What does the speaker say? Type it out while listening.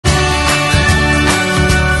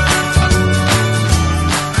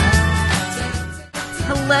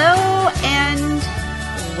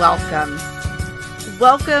welcome.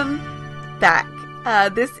 Welcome back.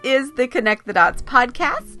 This is the Connect the Dots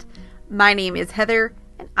podcast. My name is Heather,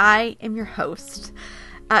 and I am your host.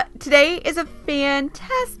 Today is a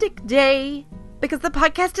fantastic day because the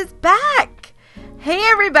podcast is back. Hey,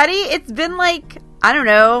 everybody. It's been like, I don't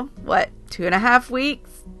know, 2.5 weeks?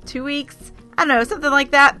 2 weeks? I don't know, something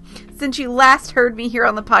like that since you last heard me here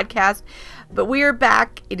on the podcast. But we are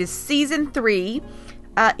back. It is season 3.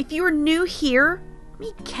 If you are new here,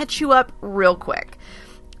 let me catch you up real quick.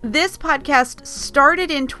 This podcast started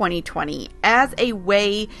in 2020 as a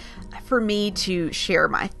way for me to share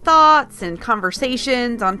my thoughts and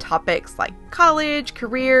conversations on topics like college,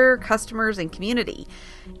 career, customers, and community.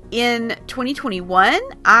 In 2021,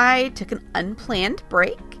 I took an unplanned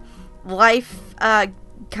break. Life kind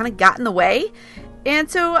of got in the way, and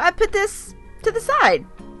so I put this to the side.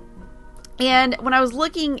 And when I was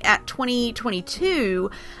looking at 2022,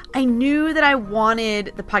 I knew that I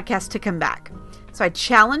wanted the podcast to come back. So I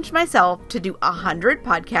challenged myself to do 100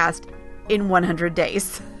 podcasts in 100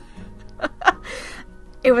 days.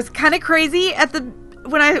 It was kind of crazy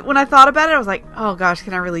when I thought about it. I was like, oh gosh,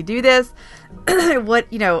 can I really do this? What's it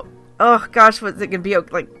going to be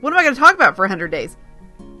like? What am I going to talk about for 100 days?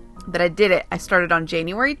 But I did it. I started on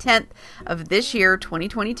January 10th of this year,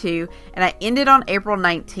 2022, and I ended on April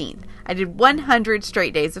 19th. I did 100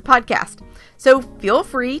 straight days of podcast. So feel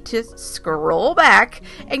free to scroll back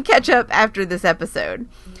and catch up after this episode.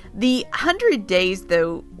 The 100 days,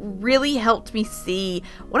 though, really helped me see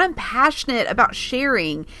what I'm passionate about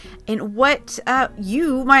sharing and what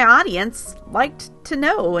you, my audience, liked to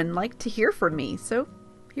know and liked to hear from me. So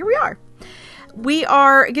here we are. We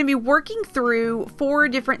are going to be working through 4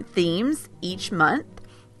 different themes each month.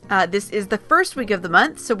 This is the first week of the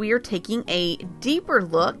month, so we are taking a deeper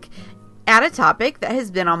look at a topic that has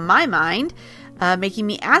been on my mind, making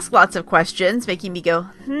me ask lots of questions, making me go,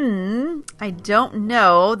 I don't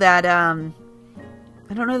know that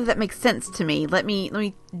that makes sense to me. Let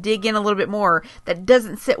me dig in a little bit more. That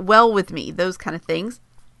doesn't sit well with me. Those kind of things.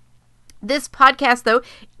 This podcast, though,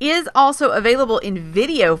 is also available in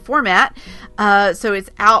video format. So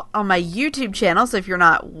it's out on my YouTube channel. So if you're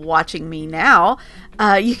not watching me now,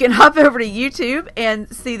 you can hop over to YouTube and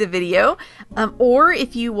see the video. Or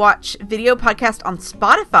if you watch video podcast on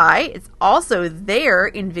Spotify, it's also there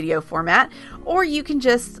in video format. Or you can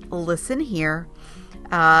just listen here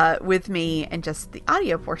with me and just the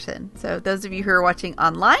audio portion. So those of you who are watching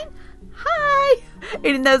online, hi!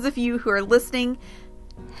 And those of you who are listening,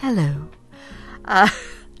 hello.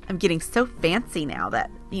 I'm getting so fancy now that,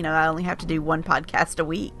 I only have to do 1 podcast a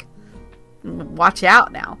week. Watch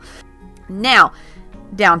out now. Now,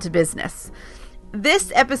 down to business.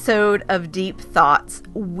 This episode of Deep Thoughts,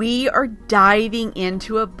 we are diving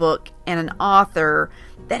into a book and an author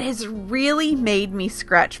that has really made me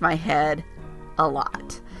scratch my head a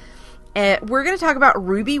lot. We're going to talk about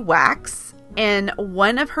Ruby Wax and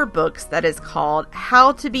one of her books that is called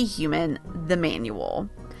How to Be Human, the Manual.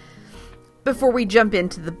 Before we jump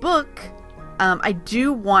into the book, I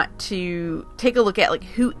do want to take a look at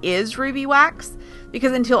who is Ruby Wax,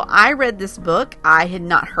 because until I read this book, I had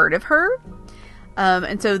not heard of her.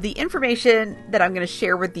 And so the information that I'm going to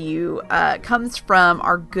share with you comes from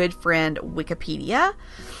our good friend Wikipedia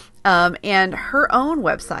and her own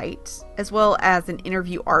website, as well as an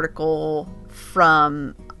interview article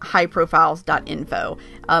from highprofiles.info.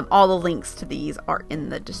 All the links to these are in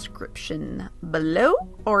the description below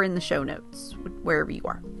or in the show notes, wherever you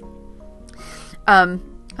are.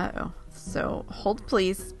 So hold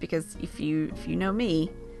please, because if you know me,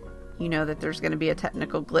 you know that there's going to be a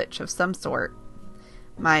technical glitch of some sort.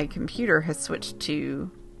 My computer has switched to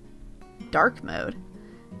dark mode,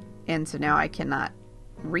 and so now I cannot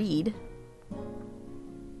read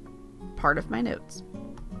part of my notes.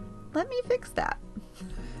 Let me fix that.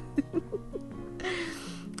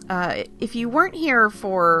 If you weren't here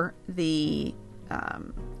for the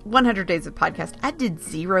 100 days of podcast, I did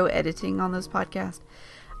 0 editing on those podcasts.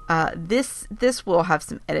 This will have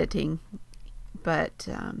some editing, but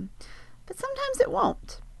sometimes it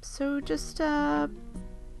won't. So just bear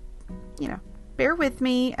with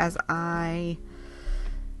me as I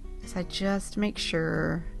just make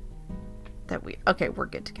sure that we're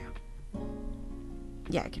good to go.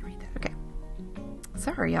 Yeah, I can read that. Okay.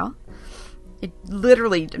 Sorry, y'all. It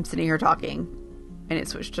literally, I'm sitting here talking and it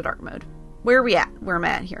switched to dark mode. Where are we at? Where am I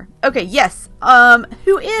at here? Okay, yes.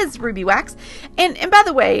 Who is Ruby Wax? And by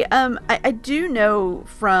the way, I do know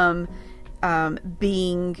from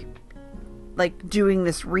being doing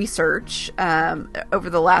this research over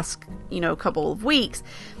the last couple of weeks,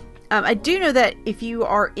 I do know that if you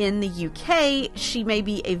are in the UK, she may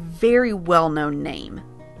be a very well-known name.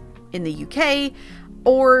 in the UK,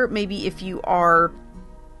 or maybe if you are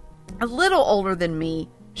a little older than me,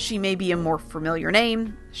 she may be a more familiar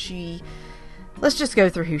name. Let's just go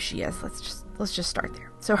through who she is. Let's just start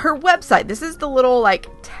there. So her website, this is the little like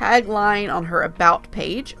tagline on her about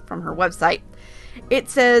page from her website. It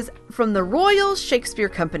says, from the Royal Shakespeare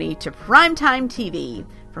Company to primetime TV,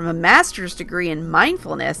 from a master's degree in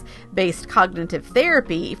mindfulness-based cognitive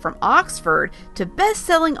therapy from Oxford to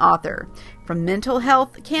best-selling author, from mental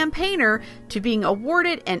health campaigner to being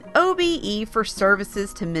awarded an OBE for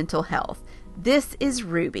services to mental health. This is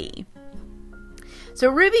Ruby. So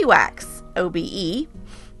Ruby Wax, OBE,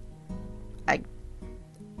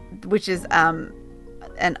 which is an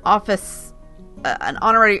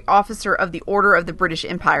honorary officer of the Order of the British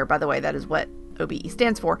Empire, by the way. That is what OBE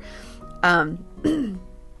stands for.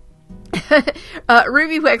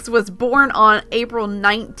 Ruby Wax was born on April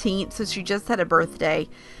 19th, so she just had a birthday,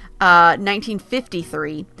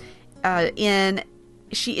 1953.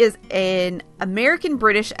 She is an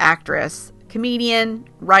American-British actress, comedian,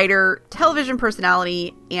 writer, television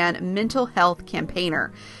personality, and mental health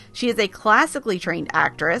campaigner. She is a classically trained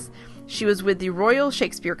actress. She was with the Royal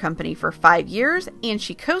Shakespeare Company for 5 years, and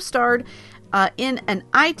she co-starred in an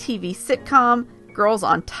ITV sitcom, Girls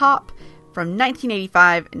on Top, from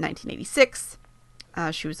 1985 and 1986.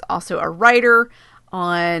 She was also a writer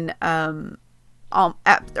on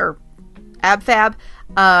AbFab,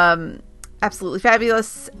 Absolutely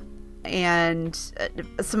Fabulous, and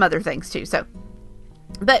some other things too.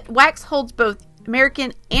 But Wax holds both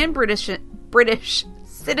American and British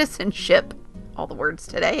citizenship, all the words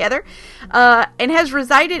today, Heather, and has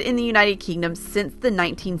resided in the United Kingdom since the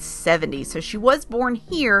 1970s. So she was born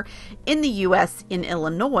here in the U.S. in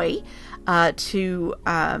Illinois to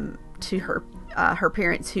her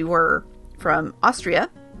parents who were from Austria,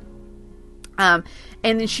 and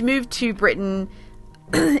then she moved to Britain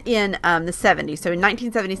in the 70s. So in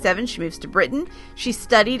 1977, she moves to Britain. She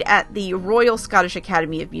studied at the Royal Scottish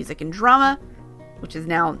Academy of Music and Drama, which is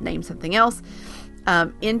now named something else.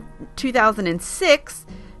 In 2006,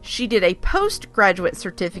 she did a postgraduate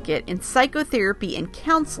certificate in psychotherapy and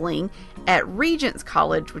counseling at Regent's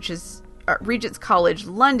College, which is Regent's College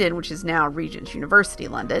London, which is now Regent's University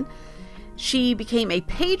London. She became a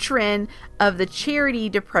patron of the Charity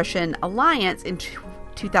Depression Alliance in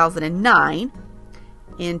 2009.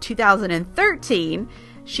 In 2013,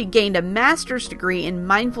 she gained a master's degree in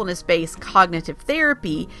mindfulness-based cognitive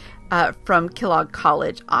therapy from Kellogg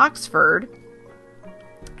College, Oxford.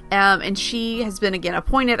 And she has been again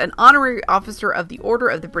appointed an honorary officer of the Order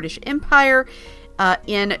of the British Empire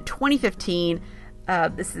in 2015.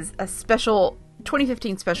 This is a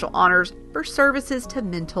 2015 special honors for services to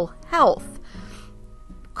mental health.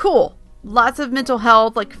 Cool. Lots of mental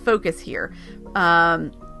health focus here,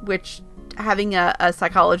 which having a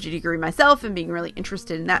psychology degree myself and being really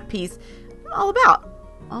interested in that piece, all about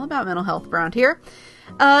mental health around here.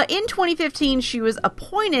 In 2015, she was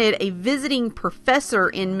appointed a visiting professor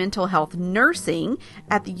in mental health nursing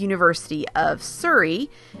at the University of Surrey,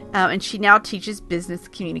 and she now teaches business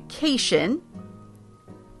communication.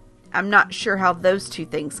 I'm not sure how those two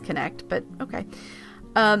things connect, but okay.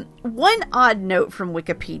 One odd note from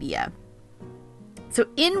Wikipedia. So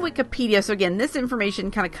in Wikipedia, so again, this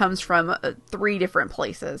information kind of comes from 3 different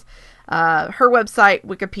places. Her website,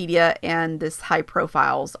 Wikipedia, and this High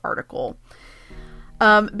Profiles article.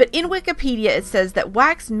 But in Wikipedia, it says that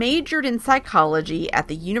Wax majored in psychology at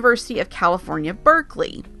the University of California,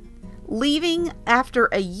 Berkeley, leaving after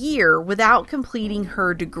a year without completing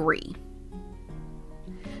her degree.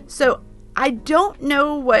 So I don't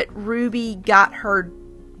know what Ruby got her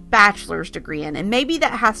bachelor's degree in, and maybe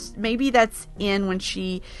that's in when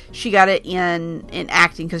she got it in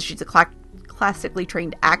acting, because she's a classically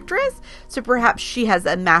trained actress. So perhaps she has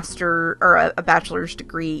a master or a bachelor's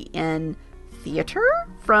degree in theater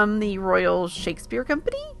from the Royal Shakespeare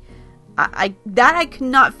Company. I could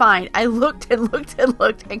not find. I looked and looked and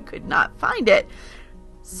looked and could not find it.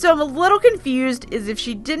 So I'm a little confused as if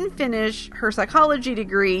she didn't finish her psychology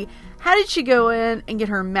degree, how did she go in and get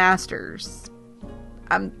her master's?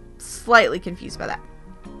 I'm slightly confused by that.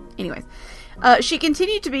 Anyways, she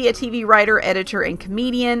continued to be a TV writer, editor, and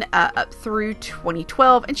comedian up through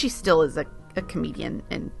 2012, and she still is a comedian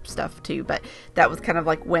and stuff too, but that was kind of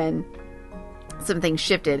like when some things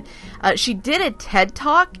shifted. She did a TED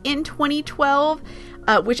Talk in 2012,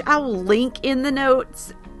 which I will link in the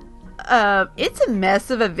notes. It's a mess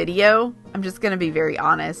of a video. I'm just going to be very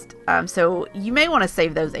honest. So you may want to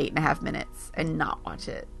save those 8.5 minutes and not watch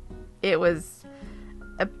it. It was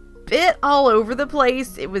a bit all over the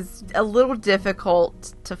place. It was a little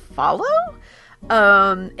difficult to follow.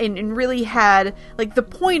 and really had, like, the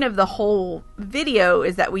point of the whole video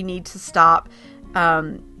is that we need to stop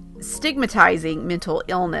stigmatizing mental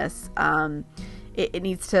illness. It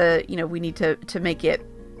needs to, we need to make it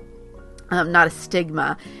not a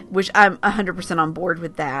stigma, which I'm 100% on board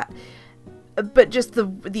with that. But just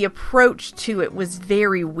the approach to it was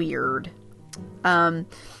very weird.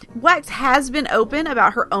 Wax has been open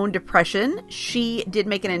about her own depression. She did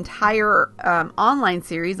make an entire online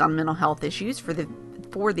series on mental health issues for the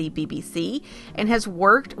BBC, and has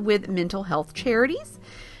worked with mental health charities.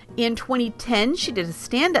 In 2010, she did a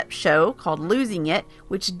stand-up show called Losing It,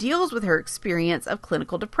 which deals with her experience of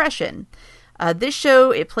clinical depression. This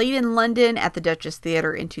show, it played in London at the Duchess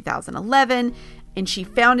Theatre in 2011, and she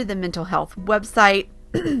founded the mental health website,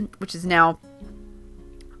 which is now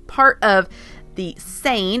part of the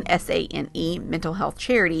SANE, S-A-N-E, mental health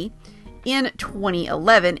charity, in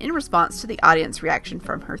 2011 in response to the audience reaction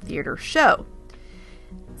from her theater show.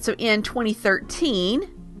 So in 2013,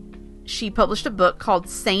 she published a book called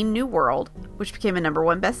Sane New World, which became a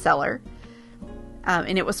 #1 bestseller.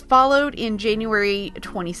 And it was followed in January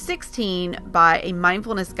 2016 by a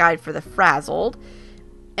mindfulness guide for the frazzled.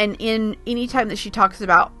 And in any time that she talks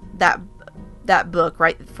about that book,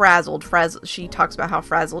 right, frazzled, she talks about how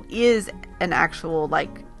frazzled is an actual,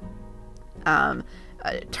 like,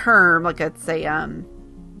 term, like, it's a,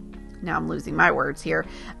 now I'm losing my words here.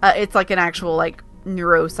 It's like an actual, like,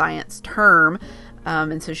 neuroscience term.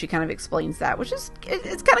 And so she kind of explains that, which is,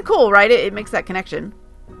 it's kind of cool, right? It makes that connection.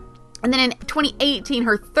 And then in 2018,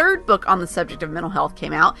 her third book on the subject of mental health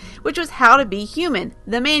came out, which was How to Be Human,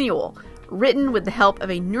 the Manual, written with the help of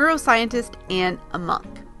a neuroscientist and a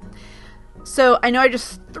monk. So I know I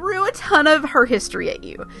just threw a ton of her history at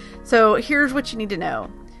you. So here's what you need to know.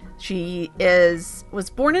 She was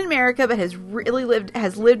born in America, but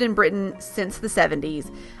has lived in Britain since the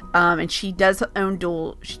 70s. And she does have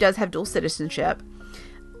dual citizenship.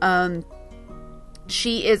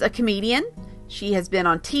 She is a comedian. She has been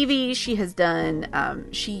on TV. She has done,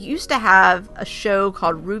 she used to have a show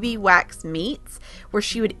called Ruby Wax Meets, where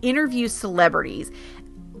she would interview celebrities.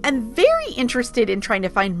 I'm very interested in trying to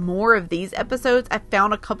find more of these episodes. I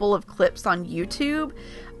found a couple of clips on YouTube,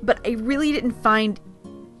 but I really didn't find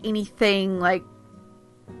anything, like,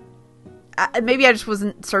 maybe I just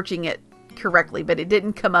wasn't searching it correctly, but it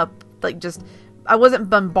didn't come up, like, just, I wasn't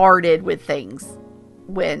bombarded with things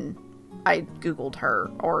when I Googled her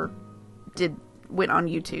or went on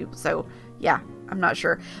YouTube. So yeah, I'm not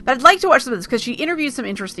sure, but I'd like to watch some of this because she interviewed some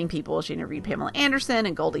interesting people. She interviewed Pamela Anderson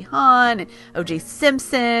and Goldie Hawn and O.J.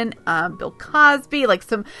 Simpson, Bill Cosby, like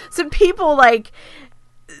some people like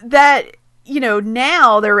that.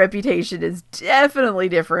 Now their reputation is definitely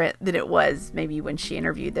different than it was maybe when she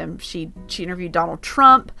interviewed them. She interviewed Donald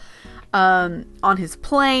Trump on his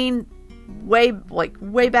plane way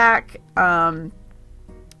back.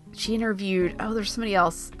 She interviewed, there's somebody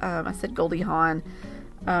else. I said Goldie Hawn.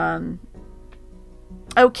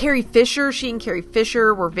 Carrie Fisher. She and Carrie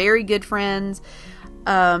Fisher were very good friends.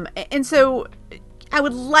 And so I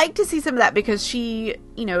would like to see some of that because she,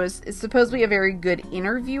 is supposedly a very good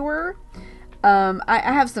interviewer. I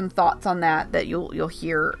have some thoughts on that you'll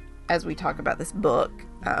hear as we talk about this book,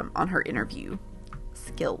 on her interview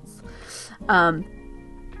skills. But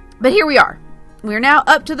here we are. We're now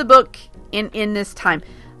up to the book in this time.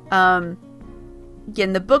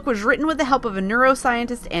 Again, the book was written with the help of a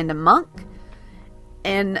neuroscientist and a monk.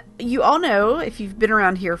 And you all know, if you've been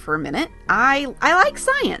around here for a minute, I like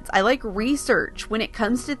science. I like research. When it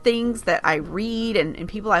comes to things that I read and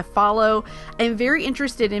people I follow, I'm very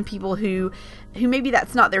interested in people who maybe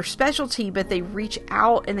that's not their specialty, but they reach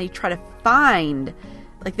out and they try to find,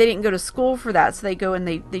 like, they didn't go to school for that, so they go and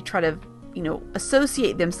they try to,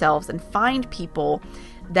 associate themselves and find people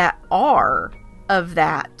that are of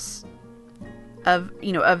that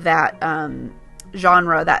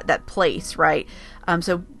genre, that place, right?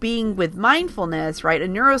 So being with mindfulness, right? A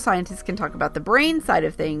neuroscientist can talk about the brain side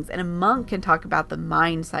of things, and a monk can talk about the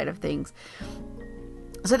mind side of things.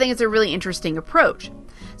 So I think it's a really interesting approach.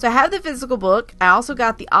 So I have the physical book. I also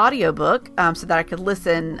got the audio book, so that I could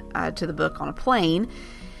listen to the book on a plane.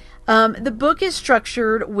 The book is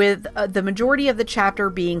structured with the majority of the chapter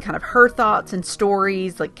being kind of her thoughts and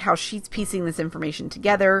stories, like how she's piecing this information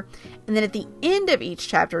together. And then at the end of each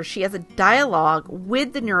chapter, she has a dialogue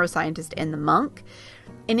with the neuroscientist and the monk.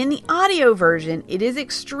 And in the audio version, it is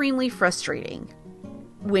extremely frustrating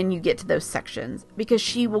when you get to those sections because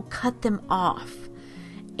she will cut them off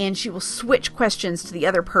and she will switch questions to the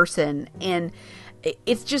other person. And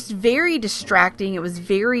it's just very distracting. It was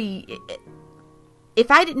if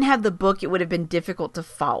I didn't have the book, it would have been difficult to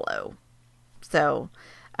follow. So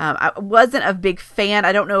I wasn't a big fan.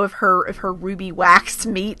 I don't know if her Ruby Wax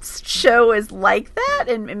Meets show is like that,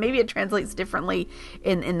 and maybe it translates differently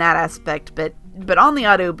in that aspect. But on the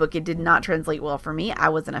audiobook, it did not translate well for me. I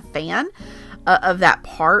wasn't a fan of that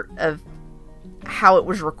part of how it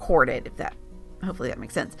was recorded. Hopefully that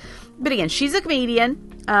makes sense. But again, she's a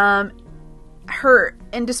comedian. And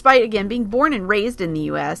despite again being born and raised in the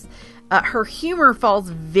U.S., her humor falls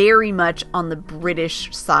very much on the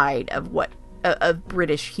British side of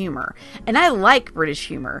British humor. And I like British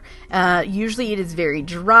humor. Usually it is very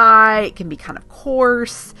dry. It can be kind of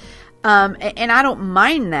coarse. And I don't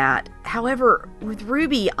mind that. However, with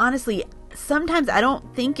Ruby, honestly, sometimes I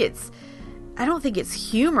don't think it's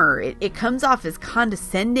humor. It comes off as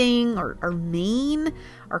condescending or mean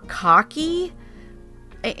or cocky.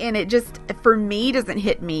 And it just, for me, doesn't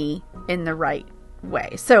hit me in the right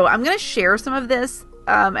way. So I'm going to share some of this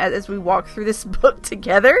as we walk through this book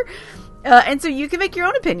together. And so you can make your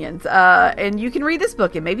own opinions, and you can read this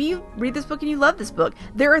book, and maybe you read this book and you love this book.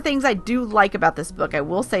 There are things I do like about this book. I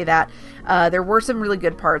will say that. There were some really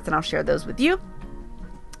good parts, and I'll share those with you.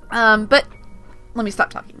 But let me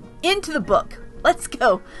stop talking. Into the book. Let's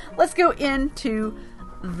go. Let's go into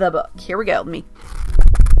the book. Here we go.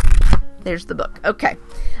 There's the book. Okay.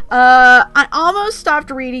 I almost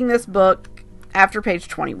stopped reading this book after page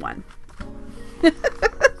 21.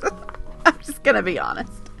 I'm just going to be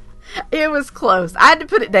honest. It was close. I had to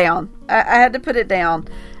put it down. I had to put it down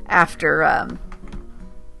after,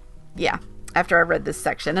 after I read this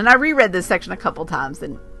section. And I reread this section a couple times.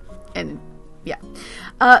 And yeah.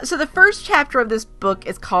 So the first chapter of this book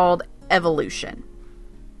is called Evolution.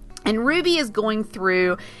 And Ruby is going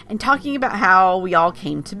through and talking about how we all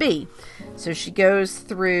came to be. So she goes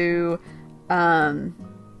through, let's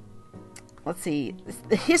see,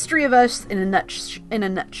 the history of us in a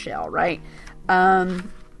nutshell, right?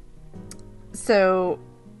 So,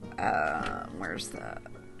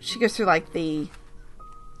 she goes through like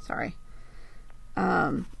I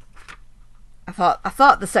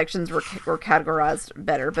thought the sections were categorized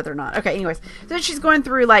better, but they're not. Okay, anyways. So she's going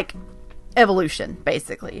through like evolution,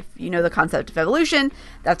 basically. If you know the concept of evolution,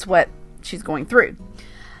 that's what she's going through.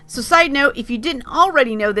 So side note, if you didn't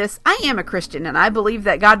already know this, I am a Christian and I believe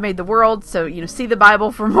that God made the world. So, see the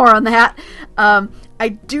Bible for more on that. I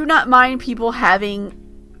do not mind people having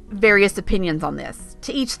various opinions on this,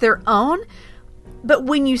 to each their own. But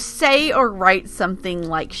when you say or write something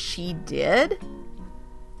like she did,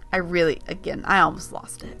 I almost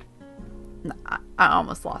lost it. I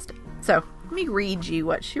almost lost it. So let me read you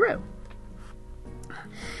what she wrote.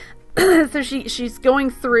 So she's going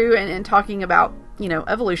through and talking about,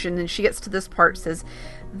 evolution, and she gets to this part, says,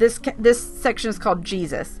 this section is called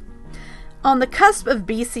Jesus. On the cusp of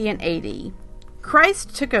BC and AD,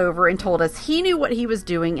 Christ took over and told us he knew what he was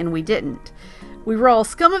doing and we didn't. We were all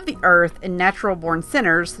scum of the earth and natural-born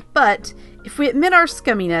sinners, but if we admit our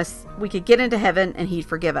scumminess, we could get into heaven and he'd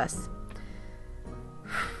forgive us.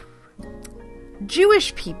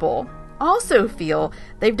 Jewish people also feel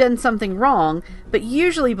they've done something wrong, but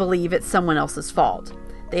usually believe it's someone else's fault.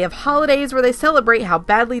 They have holidays where they celebrate how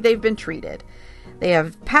badly they've been treated. They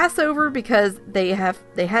have Passover because they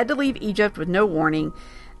had to leave Egypt with no warning.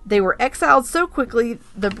 They were exiled so quickly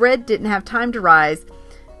the bread didn't have time to rise.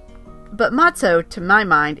 But matzo, to my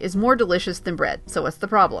mind, is more delicious than bread, so what's the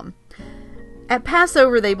problem? At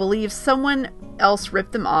Passover, they believe someone else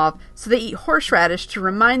ripped them off, so they eat horseradish to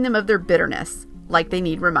remind them of their bitterness, like they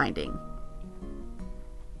need reminding.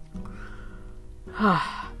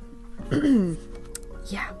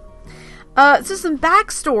 Yeah. So some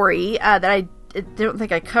backstory that I don't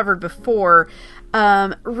think I covered before.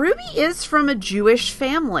 Ruby is from a Jewish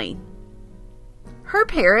family. Her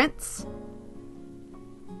parents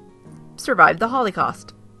survived the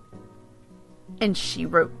Holocaust. And she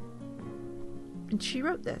wrote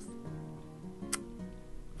this.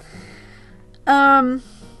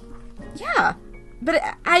 Yeah. But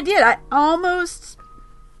I did. I almost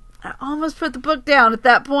put the book down at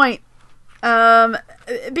that point.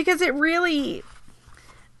 Because it really,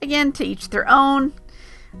 again, to each their own.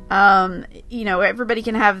 Everybody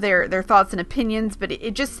can have their thoughts and opinions, but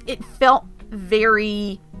it felt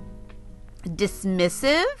very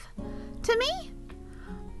dismissive to me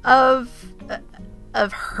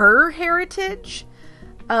of her heritage.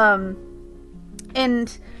 And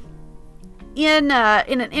in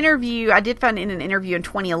an interview, I did find in an interview in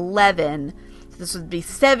 2011, so this would be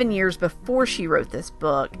 7 years before she wrote this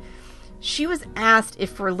book, she was asked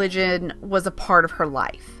if religion was a part of her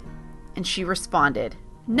life. And she responded,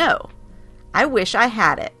 "No, I wish I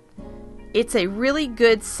had it. It's a really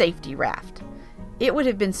good safety raft. It would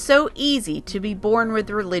have been so easy to be born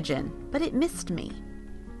with religion, but it missed me."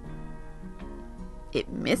 it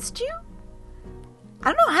missed you.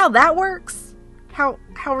 I don't know how that works. How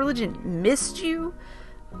religion missed you.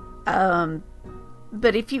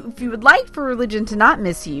 But if you would like for religion to not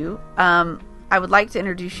miss you, I would like to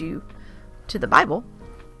introduce you to the Bible.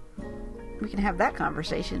 We can have that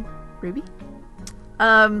conversation, Ruby.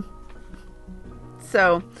 So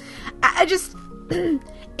I just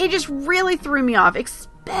it just really threw me off,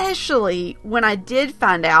 especially when I did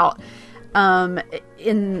find out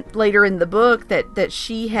later in the book that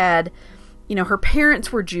she had, her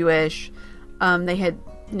parents were Jewish.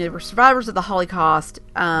 They were survivors of the Holocaust.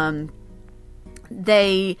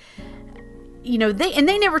 They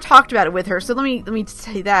never talked about it with her. So let me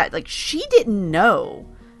say that, like, she didn't know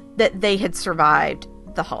that they had survived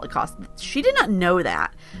the Holocaust. She did not know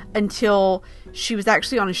that until she was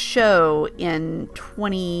actually on a show in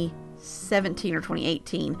 2017 or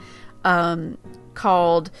 2018,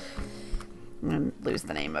 called, I'm going to lose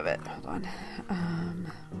the name of it. Hold on.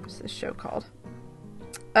 What's this show called?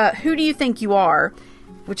 Who Do You Think You Are?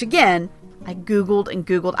 Which, again, I Googled and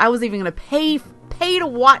Googled. I was even going to pay to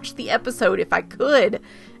watch the episode if I could,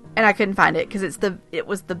 and I couldn't find it because it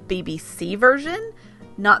was the BBC version,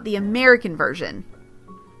 not the American version.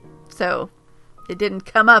 So it didn't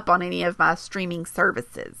come up on any of my streaming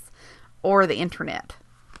services or the internet.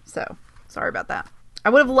 So sorry about that. I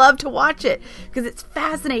would have loved to watch it because it's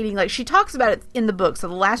fascinating. Like, she talks about it in the book. So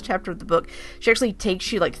the last chapter of the book, she actually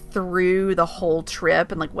takes you like through the whole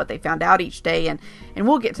trip and like what they found out each day. And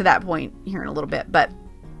we'll get to that point here in a little bit. But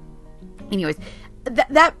anyways,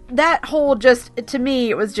 that whole, just to me,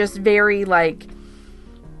 it was just very like,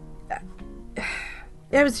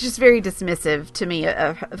 it was just very dismissive to me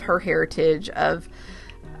of her heritage, of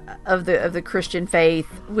the Christian faith,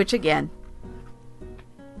 which, again,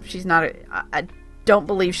 she's not I don't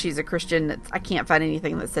believe she's a Christian. I can't find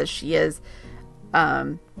anything that says she is.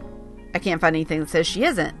 I can't find anything that says she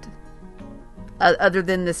isn't, other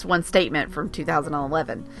than this one statement from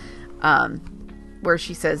 2011, where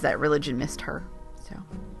she says that religion missed her. So,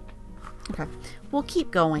 okay, we'll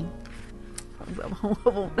keep going. I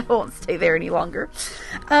won't stay there any longer.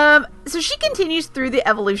 So she continues through the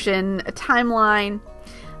evolution timeline.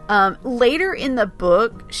 Later in the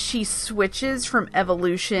book, she switches from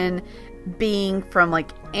evolution being from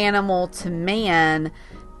like animal to man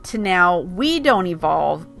to now we don't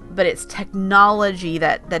evolve, but it's technology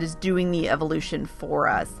that is doing the evolution for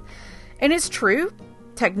us. And it's true.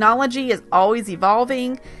 Technology is always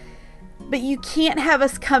evolving, but you can't have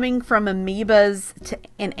us coming from amoebas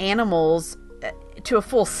and animals to a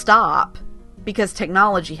full stop because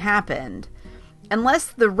technology happened,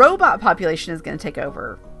 unless the robot population is going to take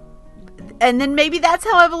over. And then maybe that's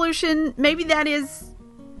how evolution, maybe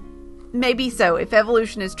so. If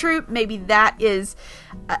evolution is true, maybe that is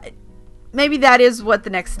what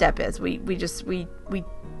the next step is.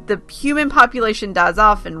 The human population dies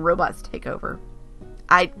off and robots take over.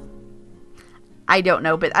 I don't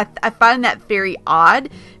know, but I find that very odd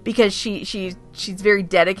because she's very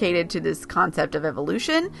dedicated to this concept of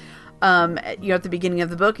evolution, at the beginning of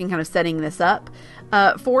the book, and kind of setting this up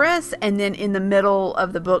for us. And then in the middle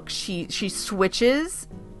of the book, she switches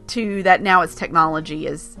to that. Now it's technology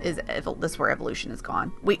is this where evolution is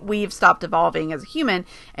gone. We've stopped evolving as a human,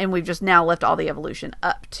 and we've just now left all the evolution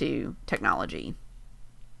up to technology.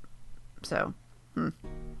 So,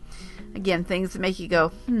 again, things that make you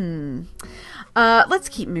go, let's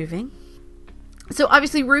keep moving. So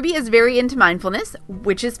obviously Ruby is very into mindfulness,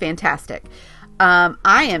 which is fantastic. I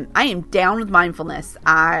am down with mindfulness.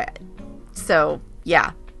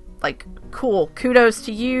 Cool. Kudos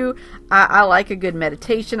to you. I like a good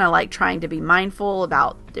meditation. I like trying to be mindful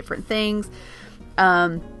about different things.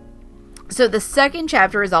 So the second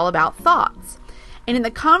chapter is all about thoughts. And in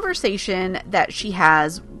the conversation that she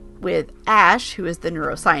has with Ash, who is the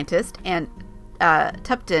neuroscientist, and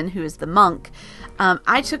Tupton, who is the monk,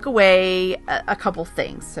 I took away a couple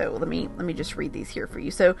things. So let me just read these here for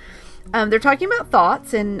you. So they're talking about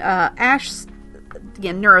thoughts, and Ash,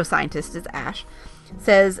 again, neuroscientist is Ash,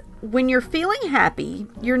 says, when you're feeling happy,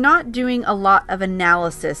 you're not doing a lot of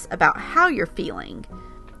analysis about how you're feeling.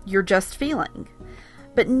 You're just feeling.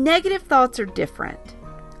 But negative thoughts are different.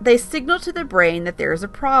 They signal to the brain that there is a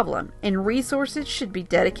problem, and resources should be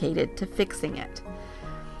dedicated to fixing it.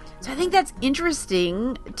 So I think that's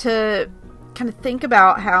interesting to kind of think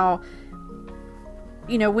about how,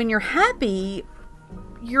 when you're happy,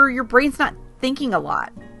 your brain's not thinking a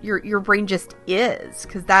lot. Your brain just is,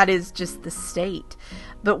 because that is just the state.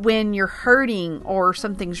 But when you're hurting or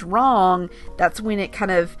something's wrong, that's when it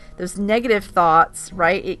kind of, those negative thoughts,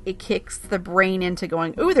 right? It kicks the brain into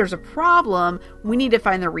going, oh, there's a problem. We need to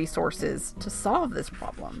find the resources to solve this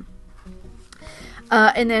problem.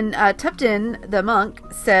 And then Tupten, the monk,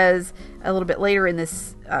 says a little bit later in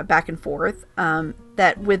this back and forth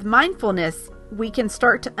that with mindfulness, we can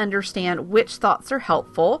start to understand which thoughts are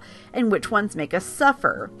helpful and which ones make us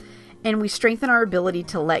suffer. And we strengthen our ability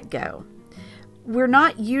to let go. We're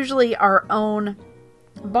not usually our own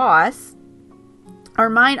boss. Our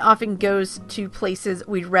mind often goes to places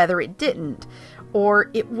we'd rather it didn't, or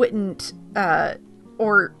it wouldn't,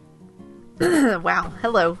 or, wow,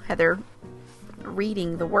 hello, Heather.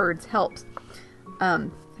 Reading the words helps.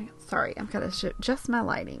 Sorry, I'm going to adjust my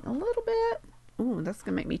lighting a little bit. Ooh, that's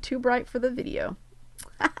going to make me too bright for the video.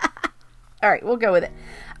 All right, we'll go with it.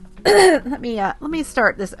 Let me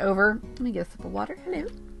start this over. Let me get a sip of water. Hello.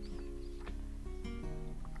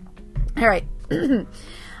 All right.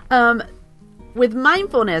 With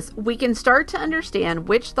mindfulness, we can start to understand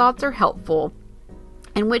which thoughts are helpful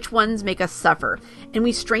and which ones make us suffer, and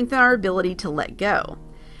we strengthen our ability to let go.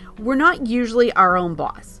 We're not usually our own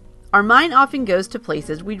boss. Our mind often goes to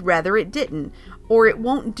places we'd rather it didn't, or it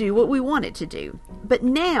won't do what we want it to do. But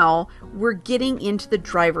now we're getting into the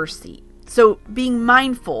driver's seat. So being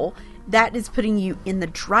mindful, that is putting you in the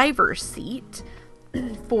driver's seat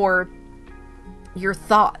for your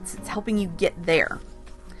thoughts. It's helping you get there.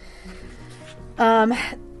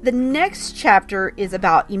 The next chapter is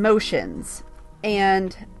about emotions,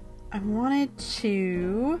 and I wanted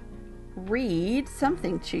to read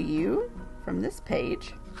something to you from this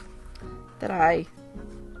page that I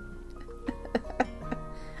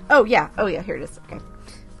oh yeah, here it is. Okay,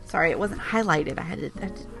 sorry, it wasn't highlighted. I had to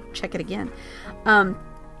check it again.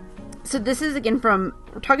 So this is again we're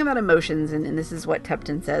talking about emotions, and this is what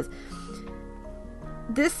Tupten says.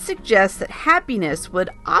 This suggests that happiness would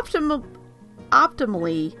optimally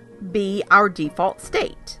be our default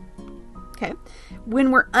state. Okay. When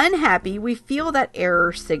we're unhappy, we feel that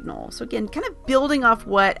error signal. So again, kind of building off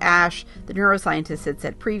what Ash, the neuroscientist, had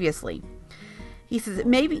said previously. He says that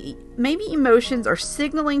maybe emotions are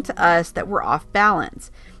signaling to us that we're off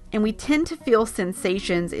balance, and we tend to feel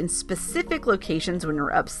sensations in specific locations when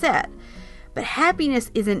we're upset. But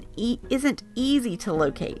happiness isn't easy to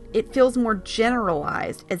locate. It feels more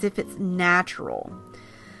generalized, as if it's natural.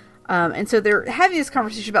 And so they're having this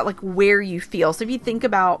conversation about like where you feel. So if you think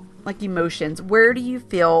about like emotions, where do you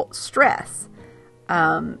feel stress?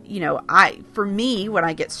 For me, when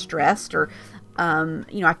I get stressed or,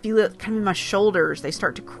 I feel it kind of in my shoulders, they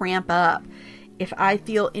start to cramp up. If I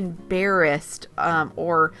feel embarrassed,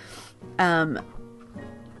 or,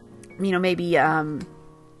 maybe, a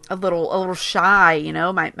little shy,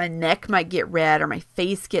 my neck might get red or my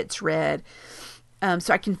face gets red.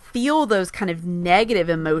 So I can feel those kind of negative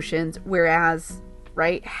emotions, whereas,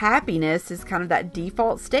 right, happiness is kind of that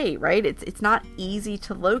default state, right? It's not easy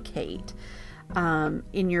to locate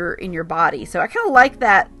in your body. So I kind of like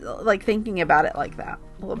that, like thinking about it like that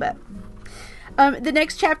a little bit. The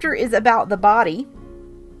next chapter is about the body,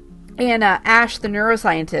 and Ash, the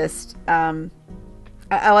neuroscientist,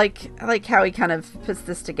 I like how he kind of puts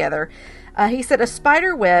this together. He said a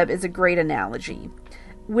spider web is a great analogy.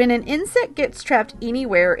 When an insect gets trapped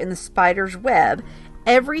anywhere in the spider's web,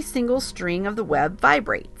 every single string of the web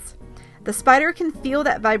vibrates. The spider can feel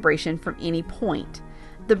that vibration from any point.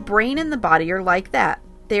 The brain and the body are like that.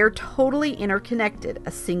 They are totally interconnected,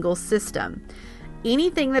 a single system.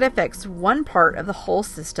 Anything that affects one part of the whole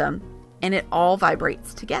system, and it all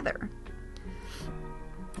vibrates together.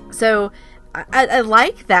 So I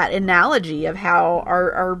like that analogy of how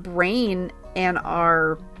our brain and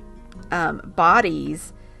our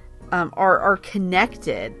bodies are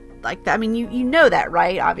connected like that. I mean, you know that,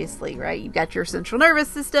 right? Obviously, right? You've got your central nervous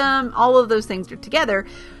system, all of those things are together.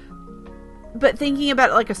 But thinking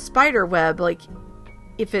about it like a spider web, like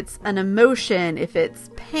if it's an emotion, if it's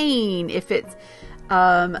pain, if it's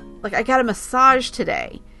like I got a massage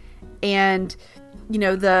today, and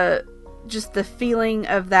the feeling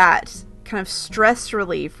of that kind of stress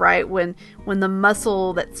relief, right? When the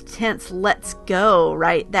muscle that's tense lets go,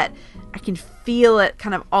 right? That I can feel it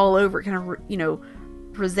kind of all over, kind of,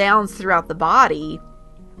 resounds throughout the body.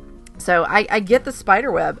 So I get the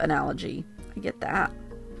spider web analogy. I get that.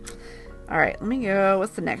 All right, let me go.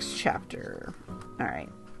 What's the next chapter? All right.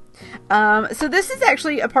 So this is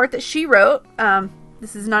actually a part that she wrote.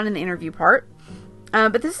 This is not an interview part.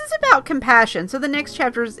 But this is about compassion. So the next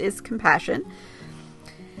chapter is compassion.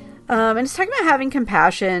 And it's talking about having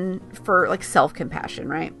compassion for like self-compassion,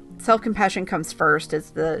 right? Self-compassion comes first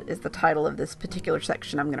is the title of this particular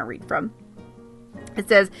section I'm going to read from. It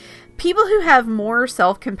says, people who have more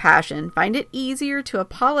self-compassion find it easier to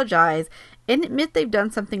apologize and admit they've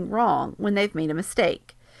done something wrong when they've made a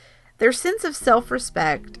mistake. Their sense of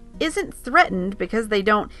self-respect isn't threatened because they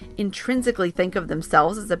don't intrinsically think of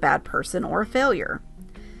themselves as a bad person or a failure.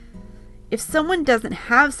 If someone doesn't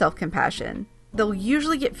have self-compassion, they'll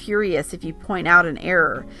usually get furious if you point out an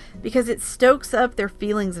error because it stokes up their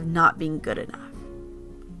feelings of not being good enough.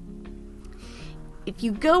 If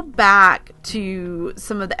you go back to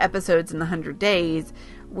some of the episodes in the 100 Days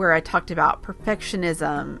where I talked about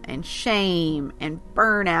perfectionism and shame and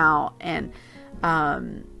burnout and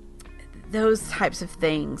those types of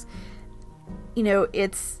things,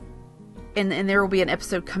 it's, and there will be an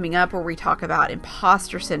episode coming up where we talk about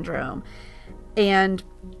imposter syndrome. And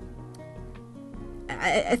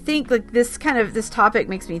I think like this topic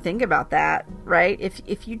makes me think about that, right?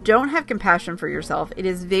 If you don't have compassion for yourself, it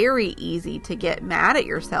is very easy to get mad at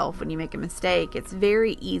yourself when you make a mistake. It's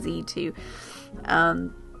very easy to,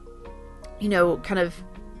 kind of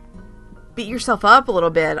beat yourself up a little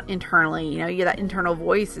bit internally. That internal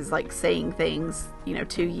voice is like saying things,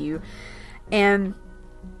 to you. And,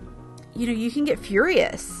 you can get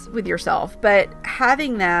furious with yourself, but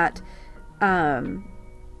having that, that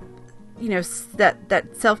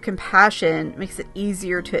self-compassion makes it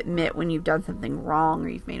easier to admit when you've done something wrong or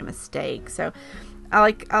you've made a mistake. So I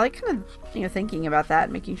like kind of, thinking about that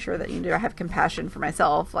and making sure that, I have compassion for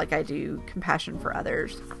myself like I do compassion for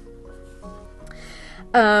others.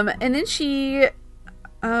 And then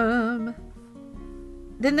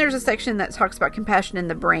then there's a section that talks about compassion in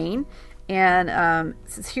the brain. And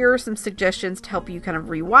says here are some suggestions to help you kind of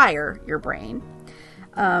rewire your brain.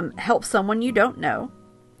 Help someone you don't know.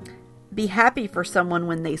 Be happy for someone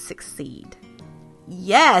when they succeed.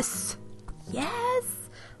 Yes!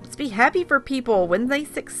 Let's be happy for people when they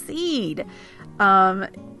succeed.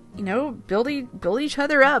 Build each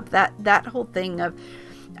other up. That whole thing of,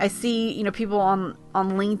 I see, people on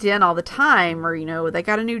LinkedIn all the time, or, they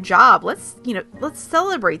got a new job. Let's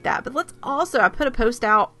celebrate that. But let's also, I put a post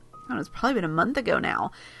out, I don't know, it's probably been a month ago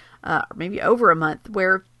now, or maybe over a month,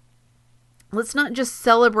 where let's not just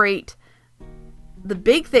celebrate the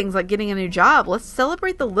big things like getting a new job. Let's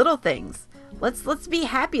celebrate the little things. Let's be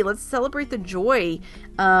happy. Let's celebrate the joy,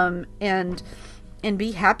 and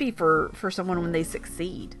be happy for someone when they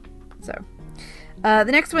succeed. So, the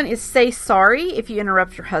next one is say sorry if you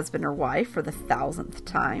interrupt your husband or wife for the 1,000th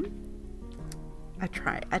time. I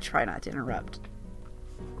try not to interrupt,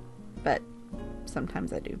 but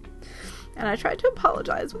sometimes I do. And I try to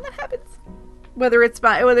apologize when that happens. Whether it's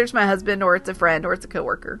my husband or it's a friend or it's a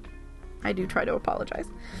coworker. I do try to apologize.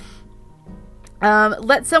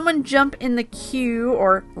 Let someone jump in the queue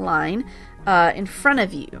or line in front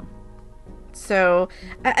of you. So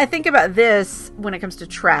I think about this when it comes to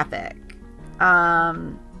traffic.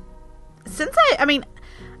 Since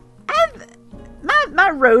my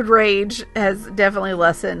road rage has definitely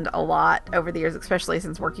lessened a lot over the years, especially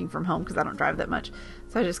since working from home because I don't drive that much.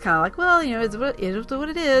 So I just kind of like, well, it's what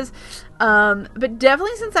it is. But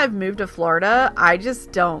definitely since I've moved to Florida, I'm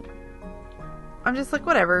just like,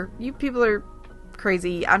 whatever. You people are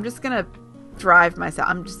crazy. I'm just going to drive myself.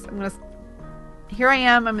 Here I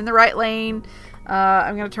am. I'm in the right lane.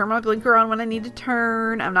 I'm going to turn my blinker on when I need to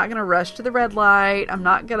turn. I'm not going to rush to the red light. I'm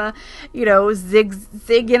not going to,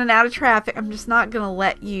 zig in and out of traffic. I'm just not going to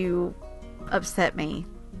let you upset me.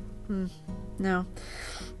 No.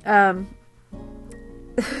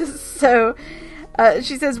 So,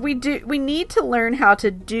 she says, we need to learn how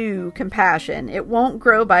to do compassion. It won't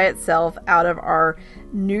grow by itself out of our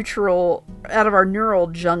neural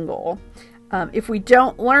jungle. If we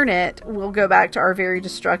don't learn it, we'll go back to our very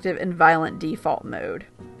destructive and violent default mode.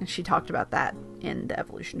 And she talked about that in the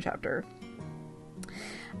evolution chapter.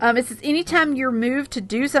 It says, anytime you're moved to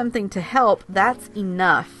do something to help, that's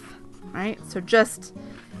enough, right? So just,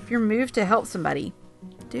 if you're moved to help somebody,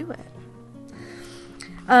 do it.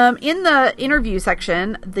 In the interview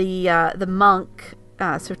section, the monk,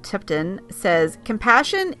 so Tipton, says,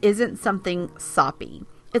 compassion isn't something soppy.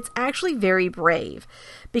 It's actually very brave,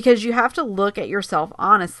 because you have to look at yourself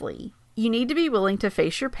honestly. You need to be willing to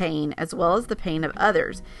face your pain as well as the pain of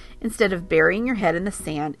others, instead of burying your head in the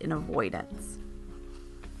sand in avoidance.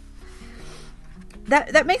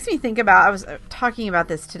 That makes me think about, I was talking about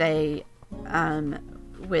this today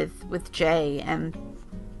with Jay, and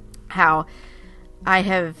how I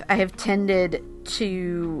have tended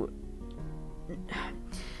to,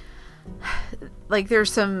 like,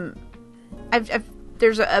 there's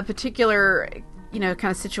a particular, kind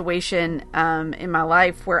of situation in my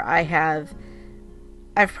life where I've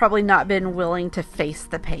probably not been willing to face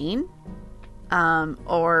the pain,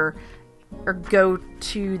 or go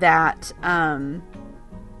to that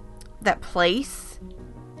that place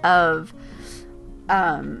of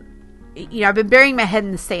I've been burying my head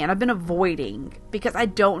in the sand. I've been avoiding because I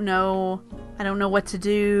don't know what to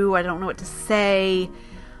do. I don't know what to say.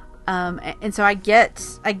 And so I get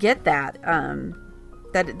that,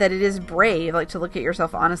 that it is brave, like, to look at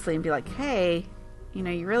yourself honestly and be like, hey, you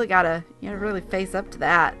really gotta really face up to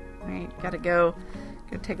that. Right? Gotta go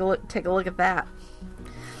take a look at that.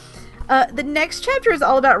 The next chapter is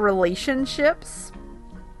all about relationships.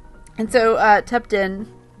 And so, Tupten,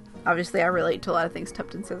 obviously I relate to a lot of things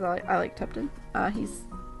Tupten says. I like Tupten. He's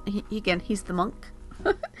the monk.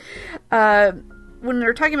 When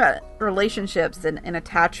they're talking about relationships and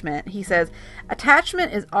attachment, he says,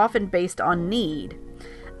 attachment is often based on need.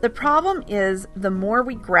 The problem is the more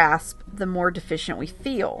we grasp, the more deficient we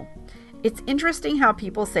feel. It's interesting how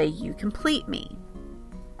people say, you complete me.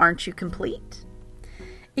 Aren't you complete?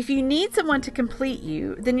 If you need someone to complete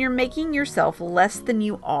you, then you're making yourself less than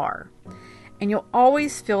you are, and you'll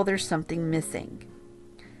always feel there's something missing.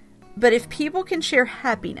 But if people can share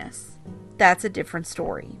happiness, that's a different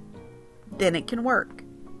story. Then it can work.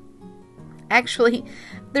 Actually,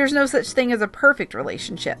 there's no such thing as a perfect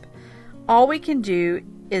relationship. All we can do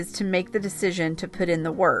is to make the decision to put in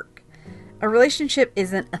the work. A relationship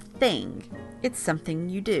isn't a thing. It's something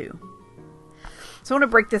you do. So I want to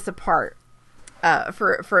break this apart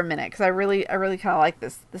for a minute, because I really kind of like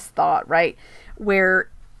this thought, right? Where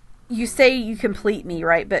you say you complete me,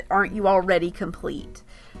 right? But aren't you already complete?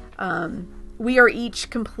 We are each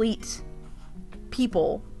complete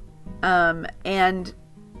people. And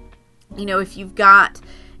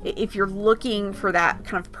if you're looking for that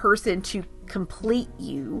kind of person to complete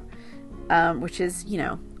you, which is,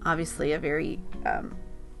 obviously a very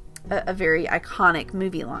iconic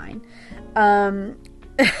movie line.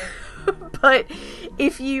 But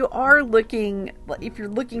if you're looking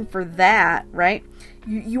for that, right,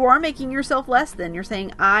 you are making yourself less than. You're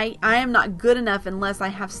saying, I am not good enough unless I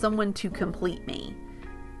have someone to complete me.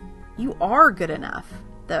 You are good enough,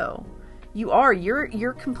 though.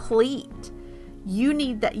 You're complete. You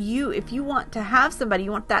need that. If you want to have somebody,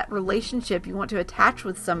 you want that relationship, you want to attach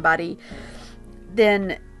with somebody,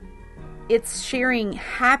 then it's sharing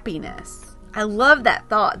happiness. I love that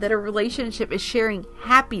thought, that a relationship is sharing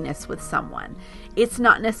happiness with someone. It's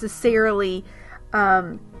not necessarily,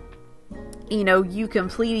 you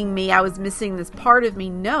completing me. I was missing this part of me.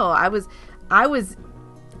 No, I was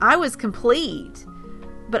complete,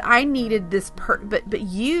 but I needed this but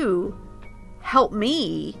you help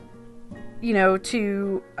me,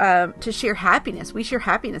 to share happiness. We share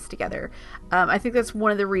happiness together. I think that's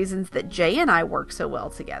one of the reasons that Jay and I work so well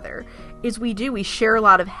together, is we share a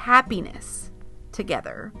lot of happiness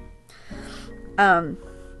together. And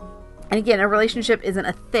again, a relationship isn't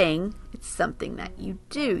a thing. It's something that you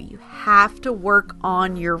do. You have to work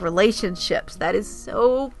on your relationships. That is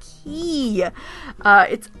so key.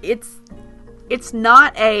 It's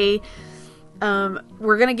not a,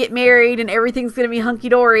 we're going to get married and everything's going to be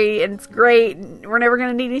hunky-dory and it's great and we're never going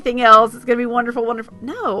to need anything else. It's going to be wonderful, wonderful.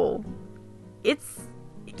 No,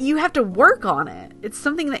 you have to work on it. It's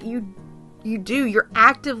something that you do. You're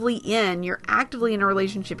actively in a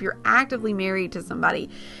relationship. You're actively married to somebody.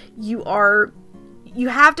 You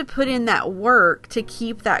have to put in that work to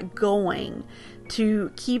keep that going,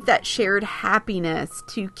 to keep that shared happiness,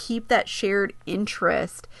 to keep that shared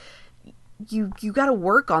interest. You got to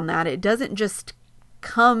work on that. It doesn't just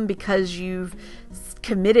come because you've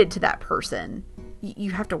committed to that person.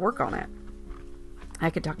 You have to work on it. I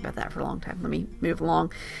could talk about that for a long time. Let me move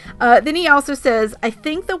along. Then he also says, I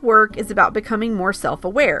think the work is about becoming more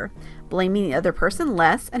self-aware, blaming the other person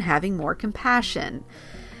less, and having more compassion.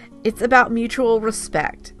 It's about mutual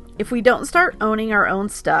respect. If we don't start owning our own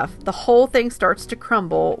stuff, the whole thing starts to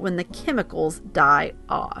crumble when the chemicals die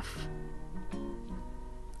off.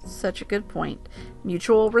 Such a good point.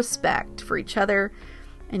 Mutual respect for each other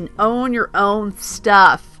and own your own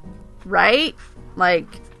stuff, right? Like,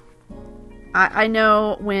 I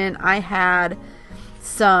know when I had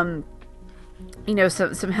some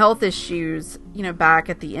health issues, back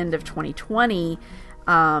at the end of 2020,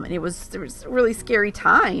 and it was a really scary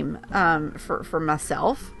time for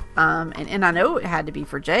myself, and I know it had to be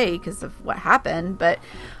for Jay because of what happened, but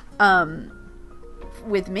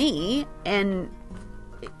with me, and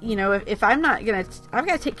if I'm not gonna, I've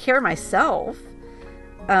got to take care of myself.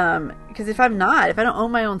 Because if I don't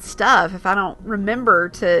own my own stuff, if I don't remember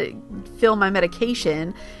to fill my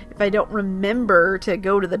medication, if I don't remember to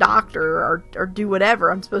go to the doctor or do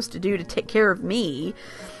whatever I'm supposed to do to take care of me,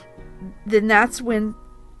 then that's when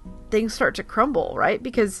things start to crumble, right?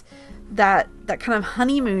 Because that kind of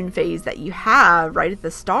honeymoon phase that you have right at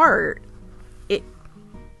the start,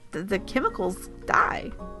 the chemicals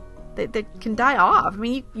die. they can die off. I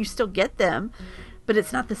mean, you still get them, but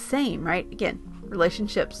it's not the same, right? Again,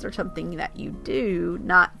 relationships are something that you do,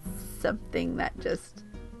 not something that just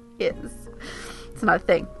is. It's not a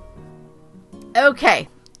thing. Okay.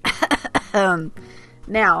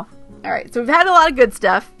 Now, all right. So we've had a lot of good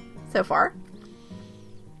stuff so far.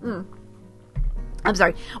 I'm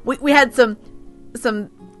sorry. We had some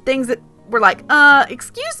things that were like,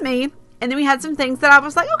 excuse me. And then we had some things that I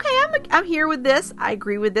was like, okay, I'm here with this. I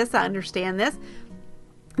agree with this. I understand this.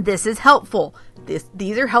 This is helpful.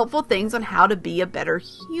 These are helpful things on how to be a better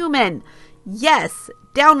human. Yes,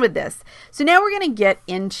 down with this. So now we're going to get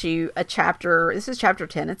into a chapter. This is chapter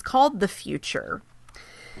 10. It's called The Future.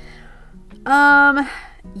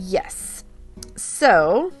 Yes.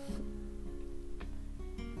 So,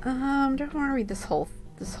 do I want to read this whole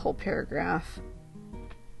paragraph?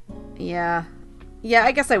 Yeah,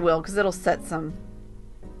 I guess I will, because it'll set some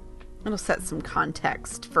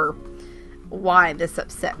context for why this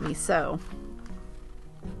upset me so.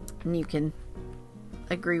 And you can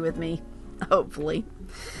agree with me, hopefully.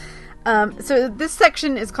 So this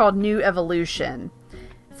section is called New Evolution.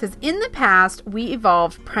 It says, in the past, we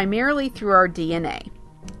evolved primarily through our DNA.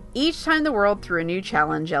 Each time the world threw a new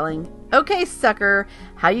challenge, yelling, okay, sucker,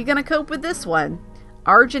 how you gonna cope with this one?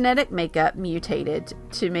 Our genetic makeup mutated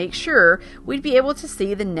to make sure we'd be able to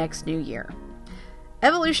see the next new year.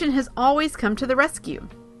 Evolution has always come to the rescue.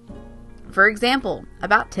 For example,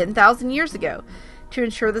 about 10,000 years ago, to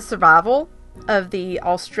ensure the survival of the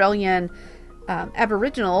Australian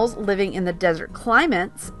Aboriginals living in the desert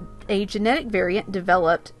climates, a genetic variant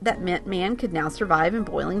developed that meant man could now survive in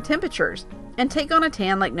boiling temperatures and take on a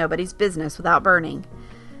tan like nobody's business without burning.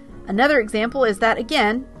 Another example is that,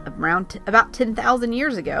 again, around about 10,000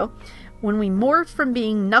 years ago, when we morphed from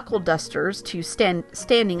being knuckle dusters to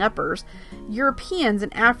standing uppers, Europeans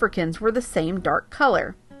and Africans were the same dark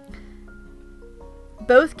color.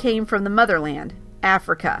 Both came from the motherland,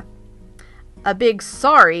 Africa. A big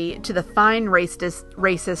sorry to the fine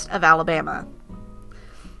racist of Alabama.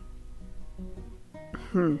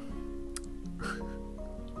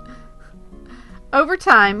 Over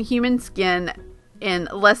time, human skin in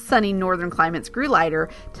less sunny northern climates grew lighter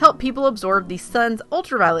to help people absorb the sun's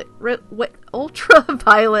ultraviolet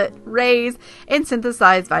rays and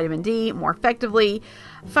synthesize vitamin D more effectively.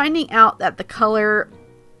 Finding out that the color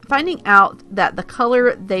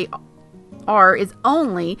they are is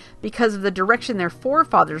only because of the direction their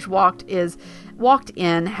forefathers walked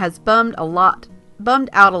in has bummed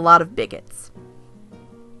out a lot of bigots.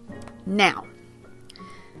 Now,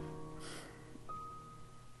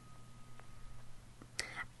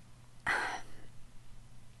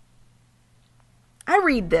 I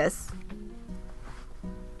read this,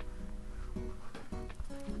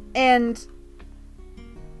 and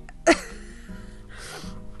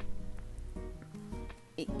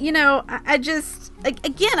you know, I just,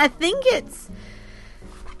 again, I think it's,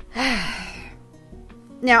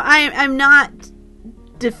 now I'm not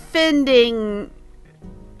defending,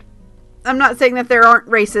 I'm not saying that there aren't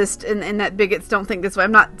racists and that bigots don't think this way.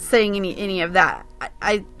 I'm not saying any of that.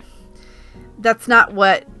 That's not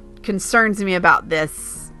what concerns me about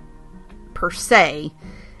this per se.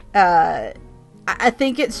 I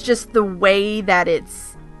think it's just the way that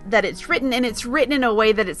it's written, and it's written in a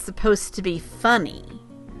way that it's supposed to be funny.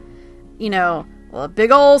 You know, well, a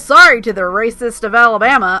big old sorry to the racist of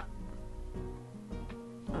Alabama.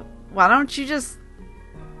 Why don't you just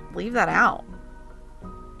leave that out?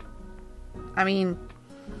 I mean,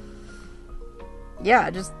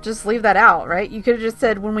 yeah, just leave that out, right? You could have just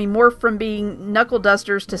said, when we morphed from being knuckle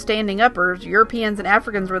dusters to standing uppers, Europeans and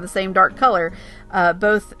Africans were the same dark color.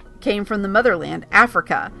 Both came from the motherland,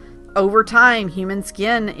 Africa. Over time, human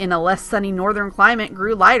skin in a less sunny northern climate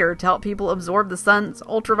grew lighter to help people absorb the sun's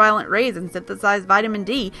ultraviolet rays and synthesize vitamin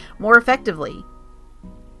D more effectively.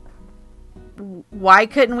 Why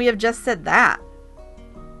couldn't we have just said that?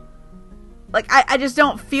 Like, I just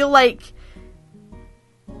don't feel like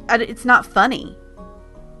it's not funny.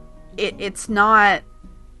 It's not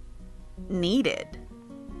needed.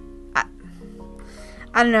 I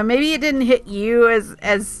don't know. Maybe it didn't hit you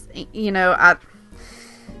as you know.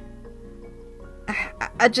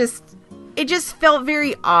 It just felt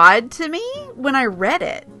very odd to me when I read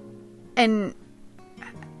it, and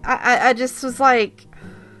I just was like,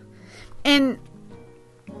 and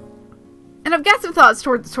I've got some thoughts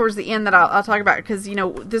towards the end that I'll talk about, because, you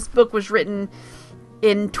know, this book was written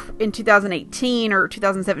in 2018 or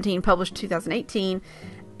 2017, published 2018,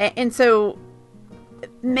 and so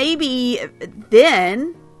maybe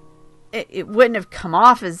then it wouldn't have come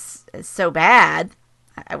off as so bad.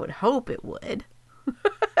 I would hope it would.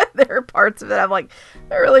 There are parts of it I'm like,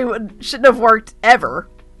 that really shouldn't have worked ever.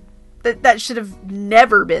 That should have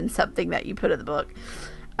never been something that you put in the book.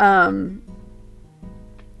 But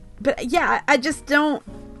yeah, I just don't.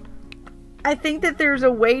 I think that there's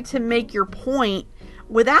a way to make your point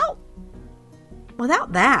without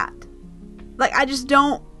that. Like, I just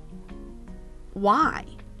don't. Why?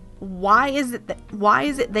 Why is it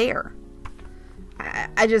there?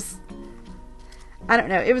 I don't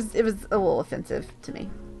know. It was a little offensive to me.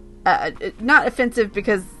 Not offensive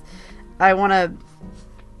because I want to,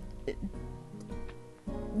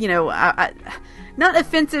 not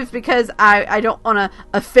offensive because I don't want to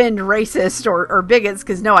offend racists or bigots,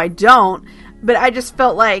 because no, I don't. But I just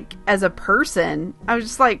felt like, as a person, I was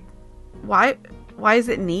just like, why is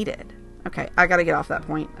it needed? Okay, I gotta get off that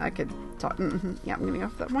point. I could talk. Yeah, I'm getting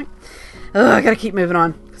off that point. I gotta keep moving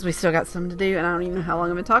on, because we still got something to do, and I don't even know how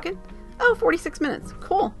long I've been talking. 46 minutes.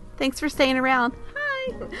 Cool. Thanks for staying around.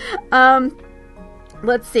 Hi.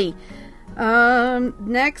 Let's see.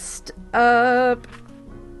 Next up.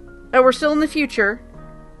 Oh, we're still in the future.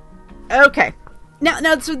 Okay.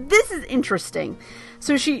 Now, so this is interesting.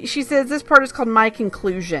 So she says this part is called My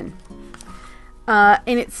Conclusion.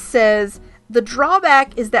 And it says, the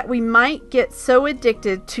drawback is that we might get so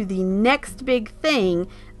addicted to the next big thing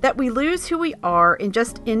that we lose who we are and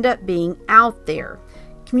just end up being out there,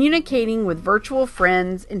 communicating with virtual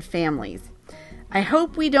friends and families. I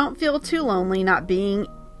hope we don't feel too lonely not being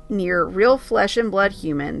near real flesh and blood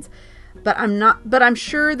humans, but I'm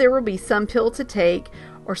sure there will be some pill to take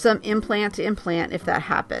or some implant to implant if that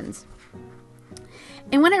happens.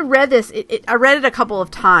 And when I read this, I read it a couple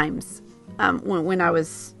of times when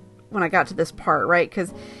I got to this part, right?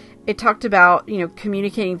 Because it talked about,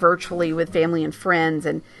 communicating virtually with family and friends,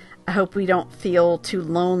 and I hope we don't feel too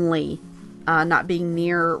lonely not being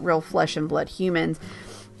near real flesh and blood humans.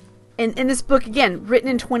 And in this book, again, written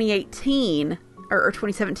in 2018, or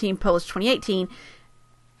 2017, published 2018,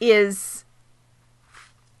 is,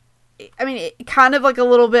 I mean, it kind of like a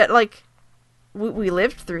little bit like we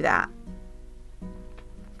lived through that.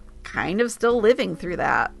 Kind of still living through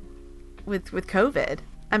that with COVID.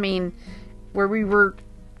 I mean, where we were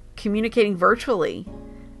communicating virtually.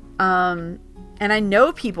 And I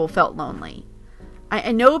know people felt lonely.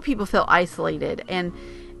 I know people felt isolated, and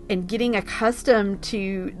getting accustomed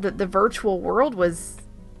to the virtual world was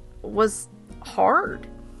hard.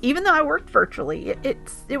 Even though I worked virtually,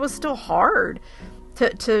 it was still hard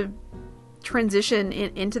to transition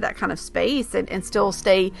into that kind of space and still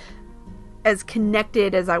stay as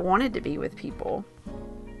connected as I wanted to be with people.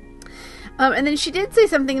 And then she did say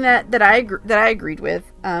something that I agreed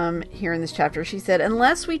with here in this chapter. She said,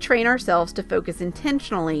 unless we train ourselves to focus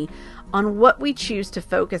intentionally on what we choose to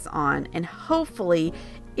focus on, and hopefully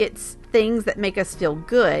it's things that make us feel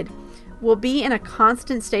good, we'll be in a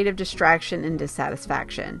constant state of distraction and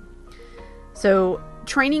dissatisfaction. So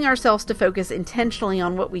training ourselves to focus intentionally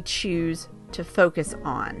on what we choose to focus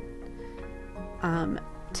on,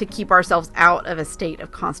 to keep ourselves out of a state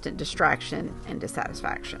of constant distraction and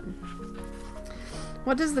dissatisfaction.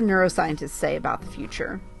 What does the neuroscientist say about the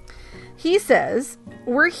future? He says,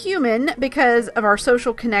 we're human because of our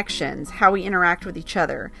social connections, how we interact with each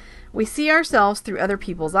other. We see ourselves through other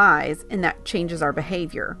people's eyes, and that changes our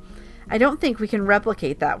behavior. I don't think we can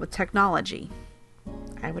replicate that with technology.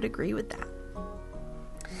 I would agree with that.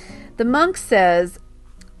 The monk says,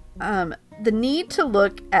 the need to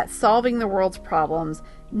look at solving the world's problems,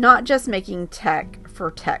 not just making tech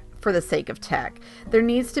for the sake of tech. There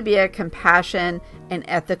needs to be a compassion and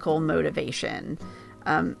ethical motivation.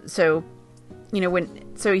 So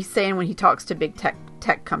he's saying when he talks to big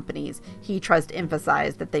tech companies, he tries to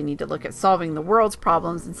emphasize that they need to look at solving the world's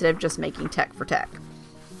problems instead of just making tech for tech.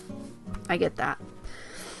 I get that.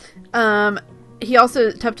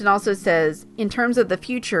 Tupton also says, in terms of the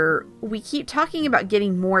future, we keep talking about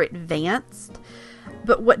getting more advanced,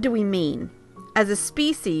 but what do we mean? As a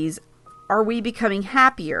species, are we becoming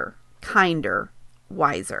happier, kinder,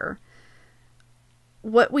 wiser?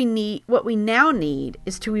 What we now need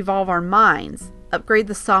is to evolve our minds, upgrade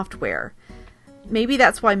the software. Maybe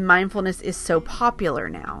that's why mindfulness is so popular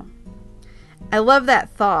now. I love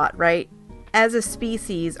that thought, right? As a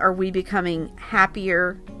species, are we becoming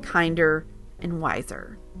happier, kinder, and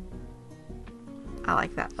wiser? I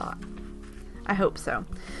like that thought. I hope so.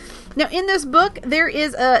 Now, in this book, there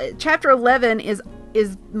is chapter 11 is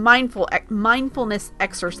mindfulness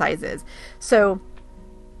exercises. So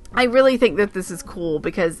I really think that this is cool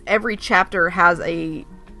because every chapter has a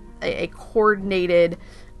coordinated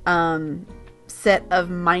set of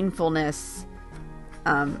mindfulness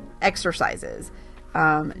exercises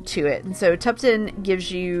to it. And so Tupton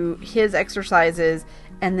gives you his exercises,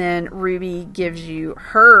 and then Ruby gives you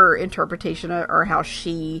her interpretation or how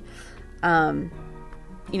she,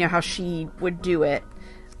 how she would do it.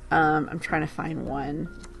 I'm trying to find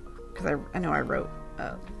one because I know I wrote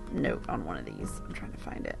a note on one of these. I'm trying to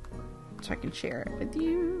find it so I can share it with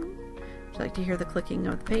you. Would you like to hear the clicking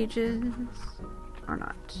of the pages or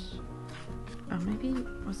not? Oh, maybe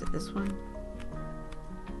was it this one?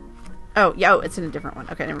 Oh, yeah. Oh, it's in a different one.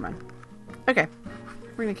 Okay, never mind. Okay,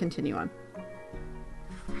 we're gonna continue on.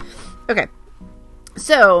 Okay,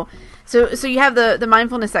 so you have the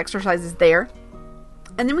mindfulness exercises there,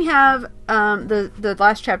 and then we have the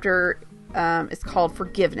last chapter is called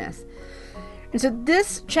Forgiveness, and so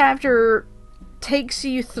this chapter takes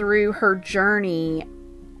you through her journey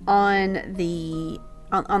on the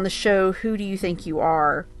show Who Do You Think You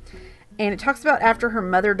Are? And it talks about after her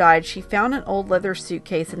mother died, she found an old leather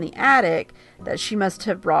suitcase in the attic that she must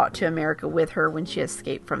have brought to America with her when she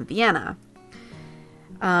escaped from Vienna.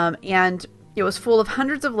 And it was full of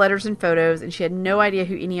hundreds of letters and photos, and she had no idea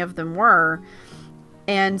who any of them were.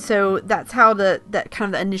 And so that's how that kind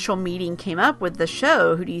of the initial meeting came up with the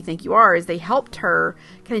show, Who Do You Think You Are? Is they helped her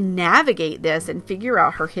kind of navigate this and figure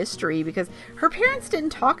out her history, because her parents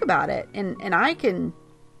didn't talk about it. And I can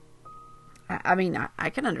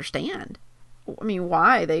understand. I mean,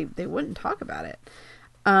 why they wouldn't talk about it.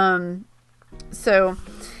 So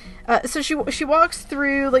she walks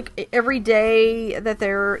through like every day that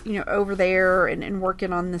they're, over there and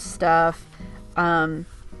working on this stuff. And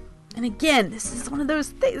again, this is one of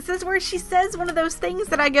those things. This is where she says one of those things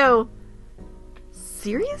that I go,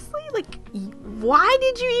 seriously? Like, why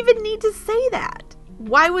did you even need to say that?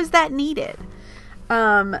 Why was that needed?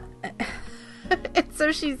 And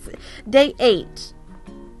so she's day 8,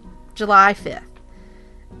 July 5th.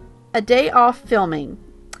 A day off filming.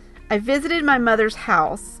 I visited my mother's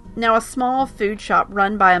house, now a small food shop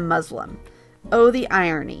run by a Muslim. Oh, the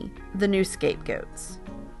irony. The new scapegoats.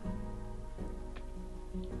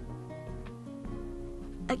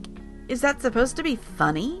 Like, is that supposed to be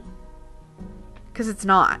funny? Because it's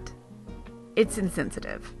not. It's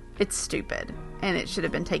insensitive. It's stupid. And it should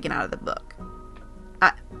have been taken out of the book.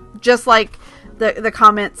 Just like the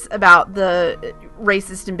comments about the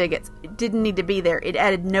racist and bigots. It didn't need to be there. It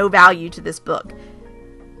added no value to this book.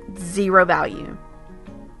 0 value.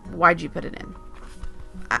 Why'd you put it in?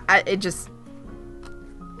 It just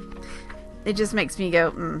makes me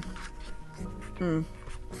go,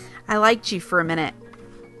 I liked you for a minute.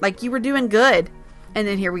 Like, you were doing good. And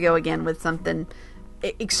then here we go again with something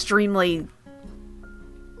extremely,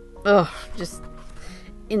 just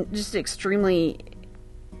extremely,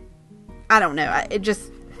 I don't know. It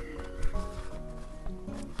just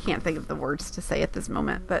can't think of the words to say at this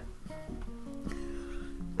moment, but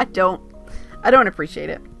I don't appreciate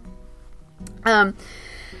it.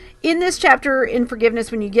 In this chapter, in Forgiveness,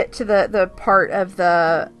 when you get to the part of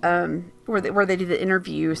the where they do the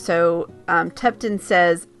interview, so Tupton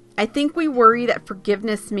says, I think we worry that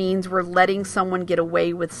forgiveness means we're letting someone get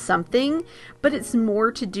away with something, but it's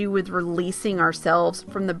more to do with releasing ourselves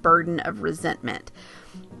from the burden of resentment.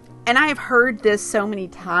 And I have heard this so many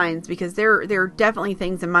times, because there are definitely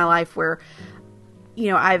things in my life where,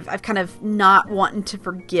 I've kind of not wanting to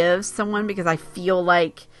forgive someone because I feel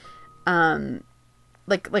like I'm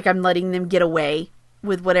letting them get away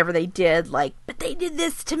with whatever they did. Like, but they did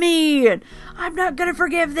this to me, and I'm not going to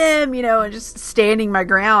forgive them, and just standing my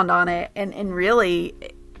ground on it. And really,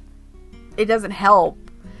 it doesn't help.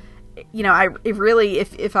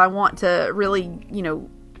 If I want to really,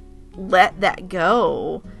 let that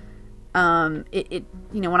go,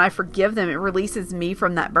 when I forgive them, it releases me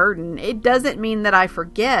from that burden. It doesn't mean that I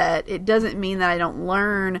forget. It doesn't mean that I don't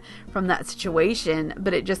learn from that situation,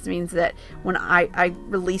 but it just means that when I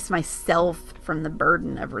release myself from the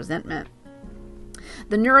burden of resentment.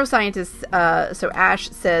 The neuroscientist, so Ash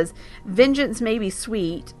says, vengeance may be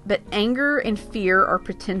sweet, but anger and fear are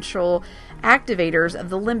potential activators of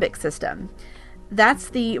the limbic system. That's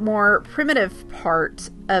the more primitive part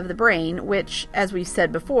of the brain, which, as we've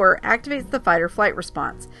said before, activates the fight or flight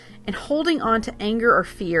response. And holding on to anger or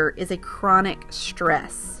fear is a chronic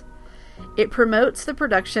stress. It promotes the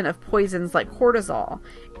production of poisons like cortisol.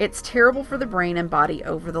 It's terrible for the brain and body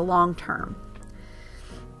over the long term.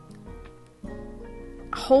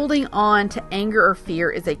 Holding on to anger or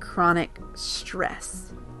fear is a chronic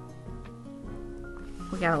stress.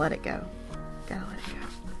 We gotta let it go.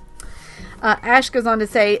 Ash goes on to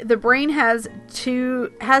say, the brain has to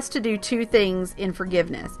do 2 things in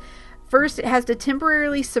forgiveness. First, it has to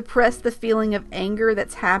temporarily suppress the feeling of anger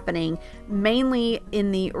that's happening, mainly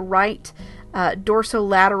in the right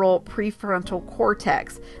dorsolateral prefrontal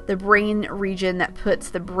cortex, the brain region that puts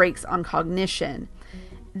the brakes on cognition.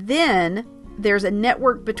 Then there's a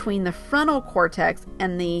network between the frontal cortex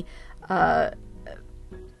and the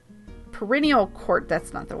perineal cortex.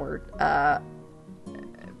 That's not the word.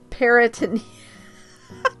 Peritoneal.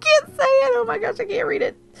 I can't say it. Oh my gosh, I can't read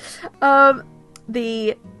it.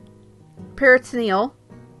 The peritoneal.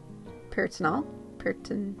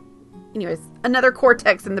 Anyways, another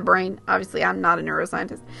cortex in the brain. Obviously, I'm not a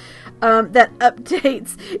neuroscientist. That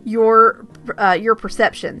updates your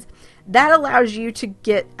perceptions. That allows you to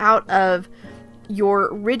get out of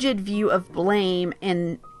your rigid view of blame,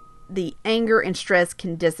 and the anger and stress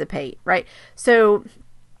can dissipate, right? So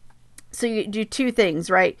you do two things,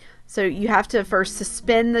 right? So you have to first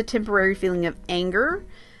suspend the temporary feeling of anger,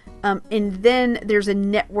 and then there's a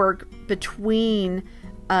network between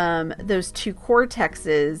those two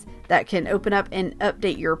cortexes that can open up and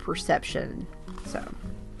update your perception. So,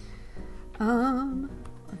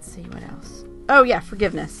 let's see what else. Oh yeah,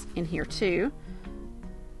 forgiveness in here too.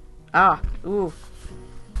 Yeah,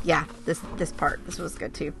 this part. This was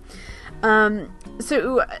good too.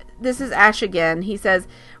 So this is Ash again. He says,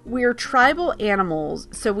 we're tribal animals,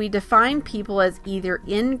 so we define people as either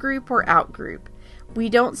in-group or out-group. We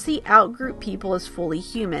don't see out-group people as fully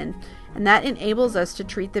human, and that enables us to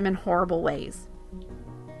treat them in horrible ways.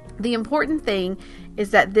 The important thing is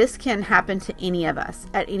that this can happen to any of us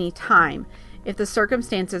at any time if the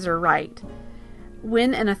circumstances are right.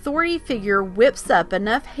 When an authority figure whips up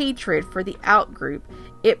enough hatred for the out-group,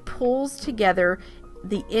 it pulls together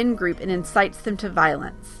the in-group and incites them to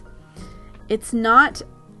violence. It's not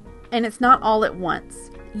all at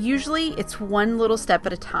once. Usually it's one little step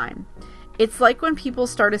at a time. It's like when people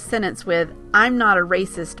start a sentence with, "I'm not a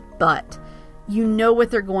racist, but," you know what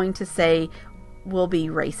they're going to say will be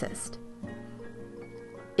racist.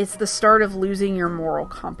 It's the start of losing your moral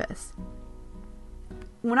compass.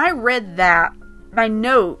 When I read that, my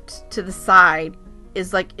note to the side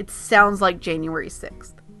is like, it sounds like January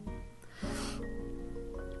 6th.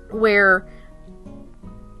 Where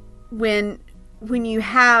when you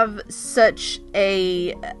have such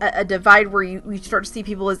a divide where you start to see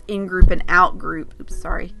people as in-group and out-group. Oops,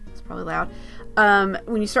 sorry. It's probably loud.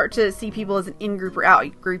 When you start to see people as an in-group or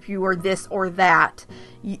out-group, you are this or that.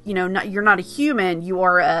 You're not a human. You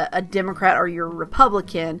are a Democrat or you're a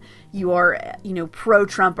Republican. You are,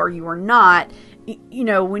 pro-Trump or you are not.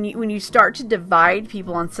 When you start to divide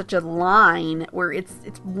people on such a line where it's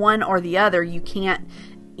one or the other, you can't,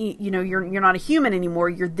 you're not a human anymore.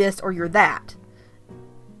 You're this or you're that.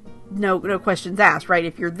 No questions asked, right?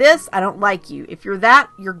 If you're this, I don't like you. If you're that,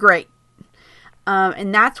 you're great.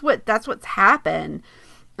 And that's what's happened.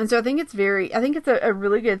 And so I think it's a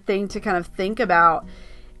really good thing to kind of think about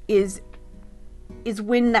is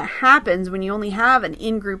when that happens, when you only have an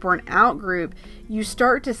in-group or an out-group, you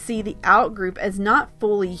start to see the out-group as not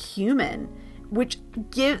fully human, which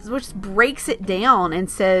breaks it down and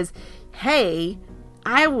says, hey,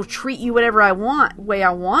 I will treat you whatever I want, way I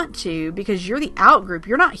want to, because you're the out-group.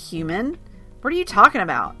 You're not human. What are you talking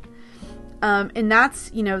about? And that's,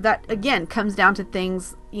 that again comes down to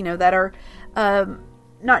things, that are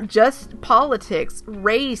not just politics,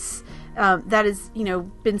 race, that has,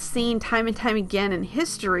 been seen time and time again in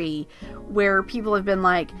history where people have been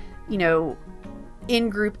like,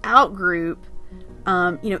 in-group, out-group,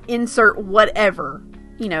 insert whatever,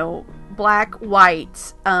 black,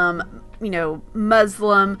 white,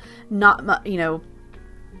 Muslim, not,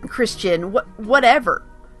 Christian, whatever,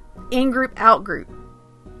 in-group, out-group.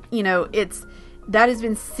 That has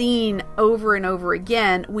been seen over and over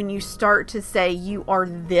again. When you start to say you are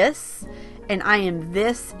this and I am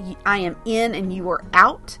this, I am in and you are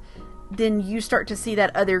out, then you start to see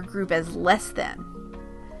that other group as less than.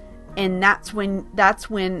 And that's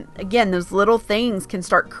when again, those little things can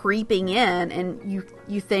start creeping in and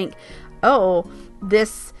you think, oh,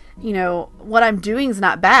 this, what I'm doing is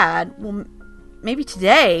not bad. Well, maybe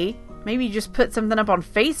today, maybe you just put something up on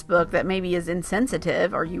Facebook that maybe is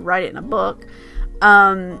insensitive, or you write it in a book.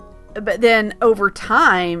 But then over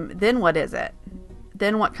time, then what is it?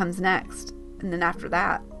 Then what comes next? And then after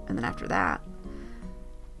that, and then after that.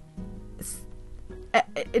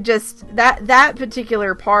 It just, that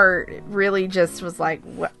particular part really just was like,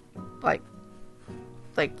 what,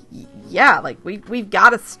 yeah, like we've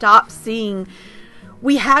got to stop seeing,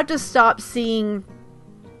 we have to stop seeing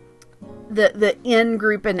the in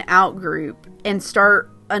group and out group and start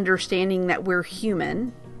understanding that we're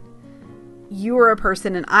human. You are a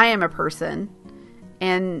person and I am a person,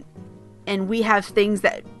 and we have things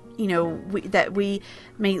that, that we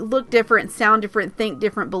may look different, sound different, think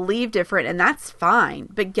different, believe different, and that's fine.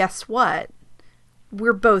 But guess what?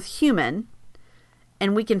 we're both human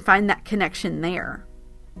and we can find that connection there.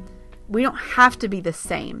 We don't have to be the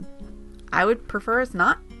same. I would prefer us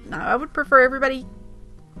not. I would prefer everybody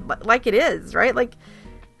like it is, right? Like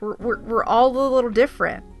we're all a little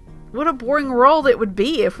different. What a boring world it would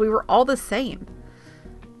be if we were all the same.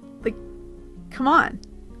 Like, come on.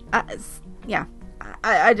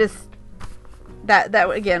 I just, that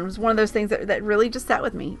again was one of those things that really just sat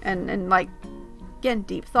with me, and like, again,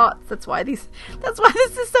 deep thoughts. That's why this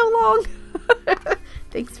is so long.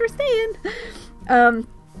 Thanks for staying.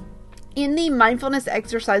 In the mindfulness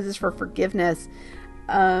exercises for forgiveness,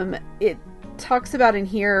 it talks about in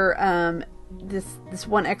here, this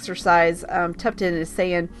one exercise, Tupton is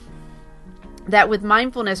saying that with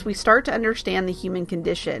mindfulness, we start to understand the human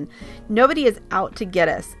condition. Nobody is out to get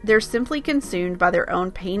us. They're simply consumed by their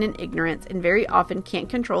own pain and ignorance, and very often can't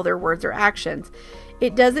control their words or actions.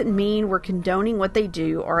 It doesn't mean we're condoning what they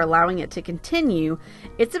do or allowing it to continue.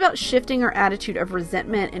 It's about shifting our attitude of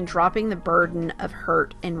resentment and dropping the burden of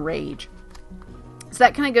hurt and rage. So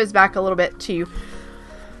that kind of goes back a little bit to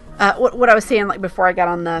what I was saying, like before I got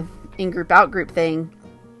on the in-group, out-group thing,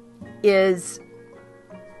 is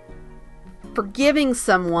forgiving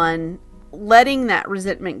someone, letting that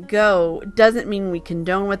resentment go, doesn't mean we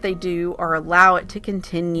condone what they do or allow it to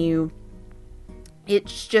continue.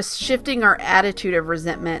 It's just shifting our attitude of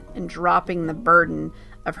resentment and dropping the burden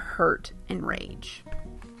of hurt and rage.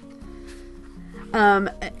 And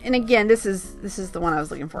again, this is the one I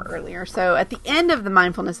was looking for earlier. So at the end of the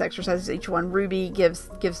mindfulness exercises, each one, Ruby gives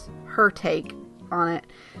her take on it.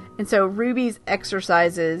 And so Ruby's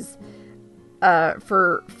exercises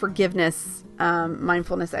for forgiveness,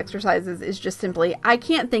 mindfulness exercises, is just simply, I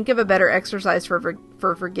can't think of a better exercise for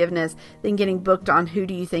forgiveness than getting booked on Who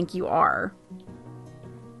Do You Think You Are?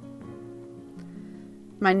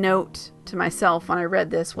 My note to myself when I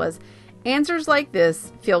read this was, answers like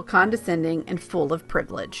this feel condescending and full of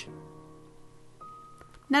privilege.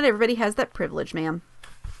 Not everybody has that privilege, ma'am,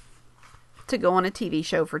 to go on a TV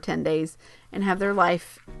show for 10 days and have their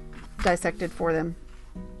life dissected for them.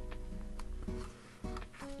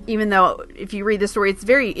 Even though if you read the story,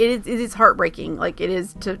 it is heartbreaking. Like it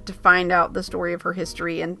is to find out the story of her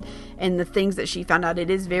history and the things that she found out. It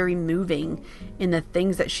is very moving in the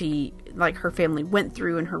things that she, like, her family went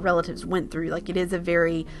through and her relatives went through. Like, it is a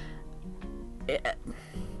very,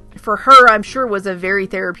 for her, I'm sure, was a very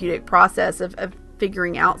therapeutic process of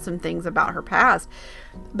figuring out some things about her past.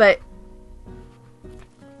 But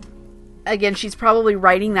again, she's probably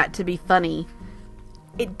writing that to be funny.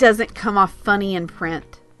 It doesn't come off funny in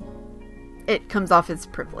print. It comes off as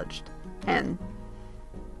privileged. And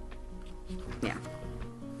yeah,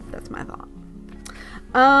 that's my thought.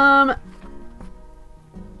 And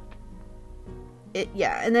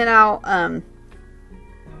then I'll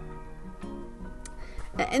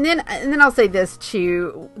and then I'll say this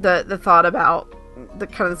too, the thought about the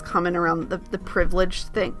kind of this comment around the privilege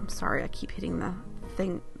thing. I'm sorry, I keep hitting the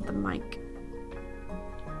mic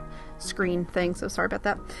screen thing, so sorry about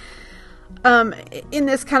that. In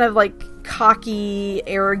this kind of like cocky,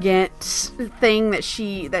 arrogant thing that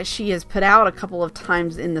she has put out a couple of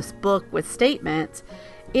times in this book with statements,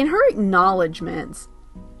 in her acknowledgments,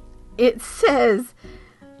 it says,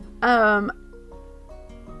 I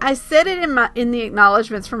said it in the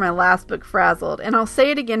acknowledgments for my last book, Frazzled, and I'll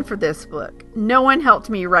say it again for this book. No one helped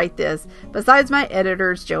me write this besides my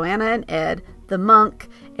editors, Joanna and Ed, the monk,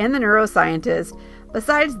 and the neuroscientist.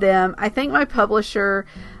 Besides them, I thank my publisher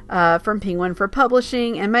from Penguin for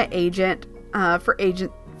publishing, and my agent for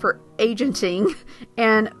agenting,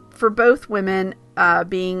 and for both women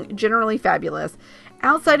being generally fabulous.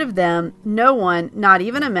 Outside of them, no one, not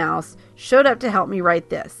even a mouse, showed up to help me write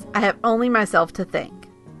this. I have only myself to thank.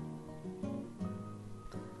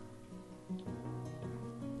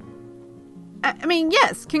 I mean,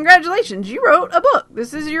 yes, congratulations. You wrote a book.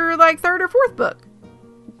 This is your third or fourth book.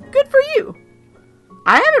 Good for you.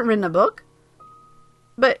 I haven't written a book.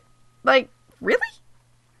 But, really?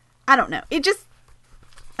 I don't know. It just,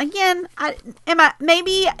 again,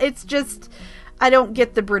 maybe it's just, I don't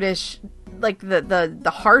get the British,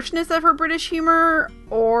 the harshness of her British humor,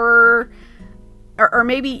 or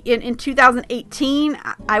maybe in 2018,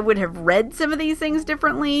 I would have read some of these things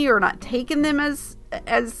differently, or not taken them as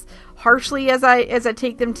harshly as I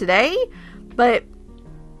take them today. But,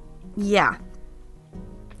 yeah.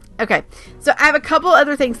 Okay, so I have a couple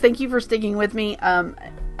other things. Thank you for sticking with me.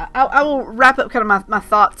 I will wrap up kind of my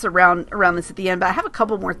thoughts around this at the end, but I have a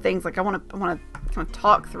couple more things I want to kind of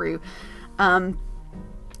talk through,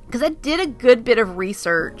 because I did a good bit of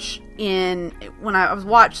research when I was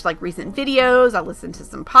watched like recent videos. I listened to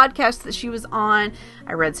some podcasts that she was on.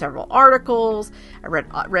 I read several articles. I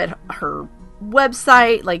read her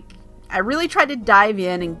website. Like, I really tried to dive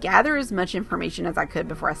in and gather as much information as I could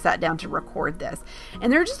before I sat down to record this.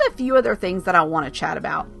 And there are just a few other things that I want to chat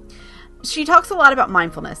about. She talks a lot about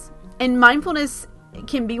mindfulness. And mindfulness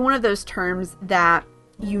can be one of those terms that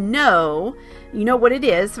you know what it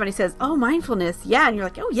is. Somebody says, oh, mindfulness. Yeah. And you're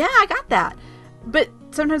like, oh, yeah, I got that. But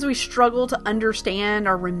sometimes we struggle to understand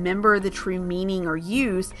or remember the true meaning or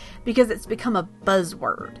use because it's become a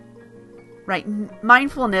buzzword, right?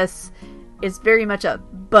 Mindfulness is very much a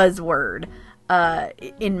buzzword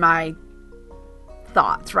in my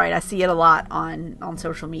thoughts, right? I see it a lot on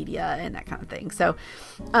social media and that kind of thing. So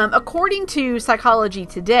according to Psychology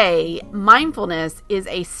Today, mindfulness is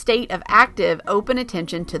a state of active, open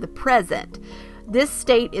attention to the present. This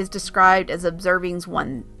state is described as observing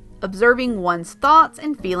one's thoughts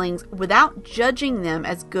and feelings without judging them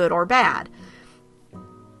as good or bad.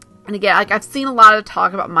 And again, like, I've seen a lot of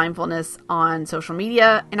talk about mindfulness on social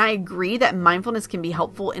media, and I agree that mindfulness can be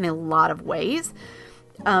helpful in a lot of ways.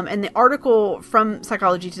 And the article from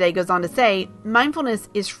Psychology Today goes on to say, mindfulness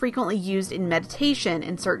is frequently used in meditation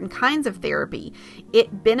and certain kinds of therapy.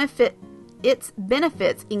 Its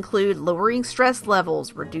benefits include lowering stress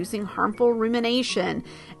levels, reducing harmful rumination,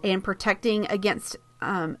 and protecting against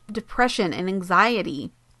depression and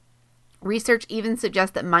anxiety. Research even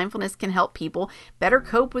suggests that mindfulness can help people better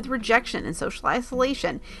cope with rejection and social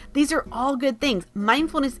isolation. These are all good things.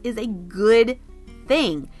 Mindfulness is a good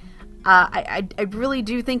thing. I really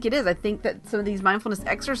do think it is. I think that some of these mindfulness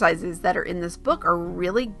exercises that are in this book are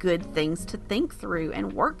really good things to think through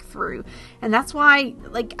and work through. And that's why,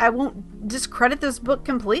 like, I won't discredit this book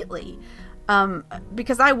completely.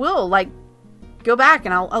 Because I will, like, go back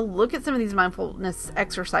and I'll look at some of these mindfulness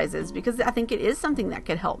exercises because I think it is something that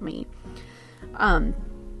could help me.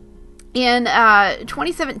 In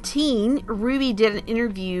 2017, Ruby did an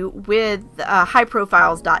interview with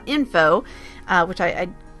highprofiles.info, which I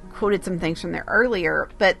quoted some things from there earlier,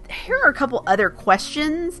 but here are a couple other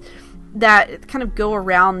questions that kind of go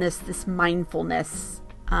around this mindfulness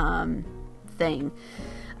thing,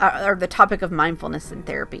 or the topic of mindfulness in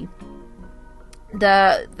therapy.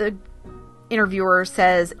 The interviewer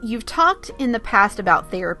says, you've talked in the past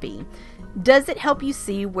about therapy. Does it help you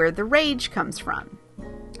see where the rage comes from?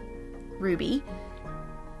 Ruby,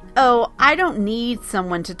 oh, I don't need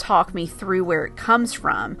someone to talk me through where it comes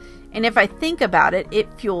from. And if I think about it,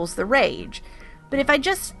 it fuels the rage. But if I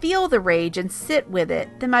just feel the rage and sit with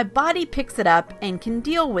it, then my body picks it up and can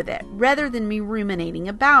deal with it rather than me ruminating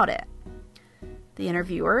about it. The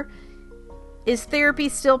interviewer, is therapy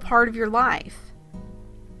still part of your life?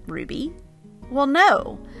 Ruby, well,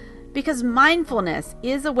 no, because mindfulness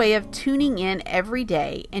is a way of tuning in every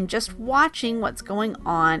day and just watching what's going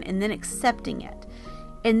on and then accepting it.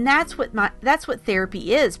 And that's what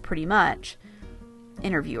therapy is, pretty much.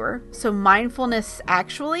 Interviewer, so mindfulness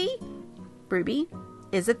actually, Ruby,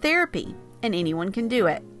 is a therapy and anyone can do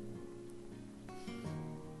it.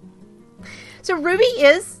 So Ruby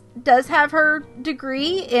does have her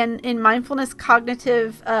degree in mindfulness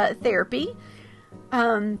cognitive therapy.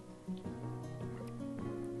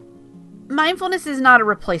 Mindfulness is not a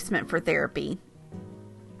replacement for therapy.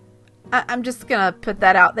 I'm just gonna put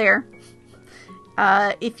that out there.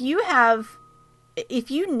 If you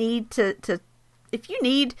need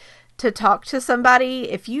to talk to somebody,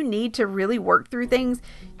 if you need to really work through things,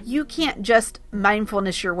 you can't just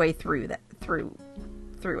mindfulness your way through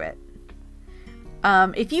it.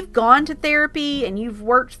 If you've gone to therapy and you've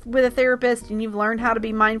worked with a therapist and you've learned how to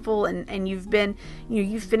be mindful and you've been,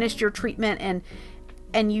 you've finished your treatment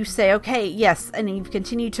and you say, okay, yes, and you've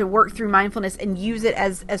continued to work through mindfulness and use it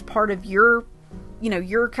as part of your,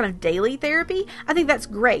 your kind of daily therapy, I think that's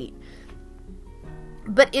great.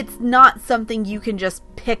 But it's not something you can just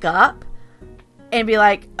pick up and be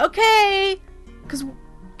like, okay, because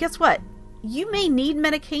guess what? You may need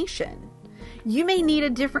medication. You may need a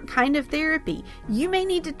different kind of therapy. You may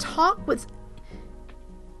need to talk with...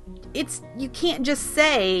 You can't just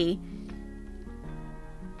say,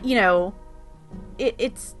 you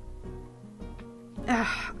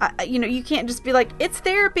can't just be like, it's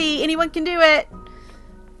therapy. Anyone can do it.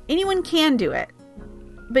 Anyone can do it.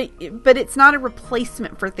 But it's not a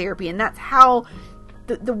replacement for therapy, and that's how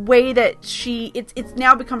the way that it's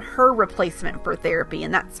now become her replacement for therapy,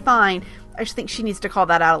 and that's fine. I just think she needs to call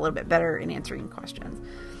that out a little bit better in answering questions.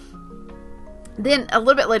 Then a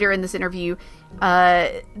little bit later in this interview,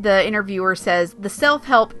 the interviewer says, the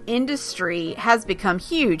self-help industry has become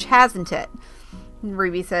huge, hasn't it? And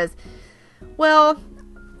Ruby says, well,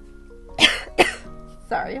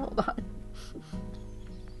 Sorry, hold on.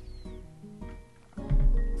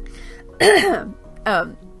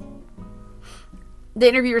 The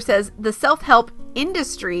interviewer says, the self-help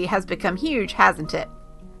industry has become huge, hasn't it?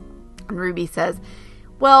 And Ruby says,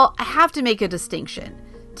 well, I have to make a distinction.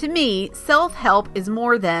 To me, self-help is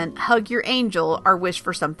more than hug your angel or wish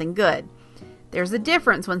for something good. There's a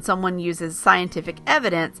difference when someone uses scientific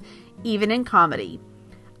evidence, even in comedy.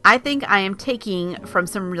 I think I am taking from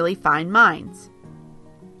some really fine minds.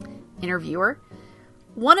 Interviewer,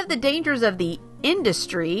 one of the dangers of the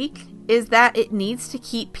industry is that it needs to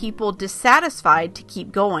keep people dissatisfied to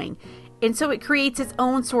keep going, and so it creates its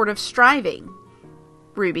own sort of striving.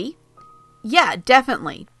 Ruby, yeah,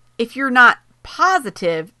 definitely. If you're not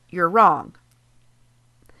positive, you're wrong.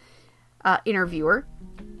 Interviewer,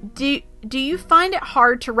 do you find it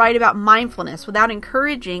hard to write about mindfulness without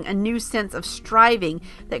encouraging a new sense of striving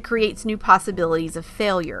that creates new possibilities of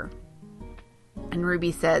failure? And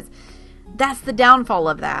Ruby says, that's the downfall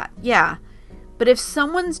of that. Yeah. But if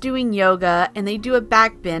someone's doing yoga and they do a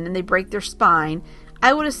back bend and they break their spine,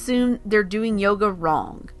 I would assume they're doing yoga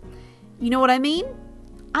wrong. You know what I mean?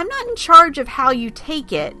 I'm not in charge of how you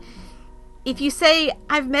take it. If you say,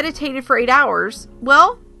 I've meditated for 8 hours,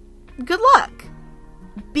 well, good luck.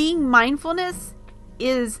 Being mindfulness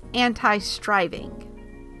is anti-striving.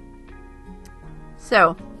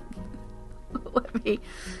 So, let me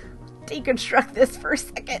deconstruct this for a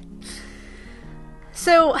second.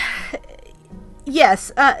 So,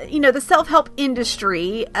 yes, the self-help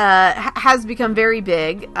industry has become very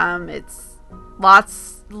big. It's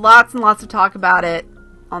lots and lots of talk about it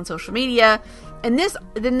on social media. And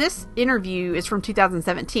this interview is from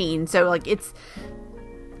 2017, so like it's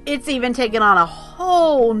even taken on a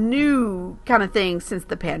whole new kind of thing since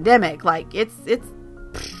the pandemic. Like it's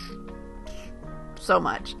so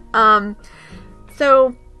much.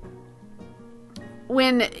 So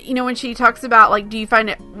when she talks about, like, do you find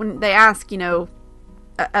it, when they ask,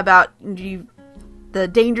 about the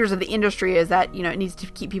dangers of the industry is that, it needs to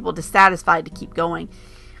keep people dissatisfied to keep going.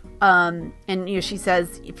 And, she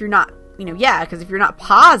says, if you're not, because if you're not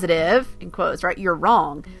positive, in quotes, right, you're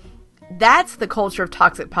wrong. That's the culture of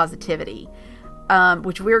toxic positivity,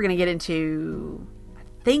 which we're going to get into, I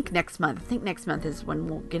think next month. I think next month is when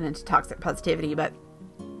we'll get into toxic positivity, but,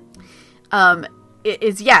 like,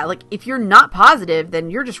 if you're not positive,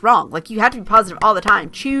 then you're just wrong. Like, you have to be positive all the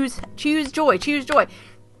time. Choose joy.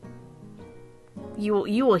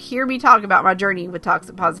 You will hear me talk about my journey with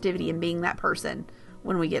toxic positivity and being that person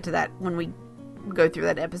when we get to that, when we go through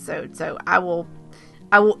that episode. So I will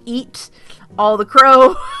eat all the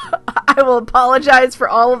crow. I will apologize for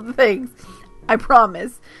all of the things. I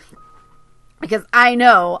promise. Because I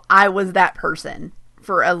know I was that person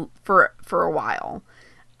for a while.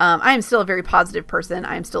 I am still a very positive person.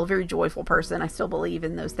 I am still a very joyful person. I still believe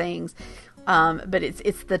in those things. But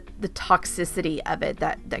it's the toxicity of it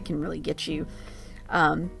that can really get you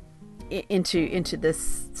into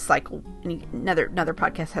this cycle. Another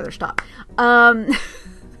podcast, Heather, stop.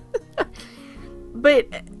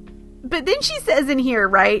 But then she says in here,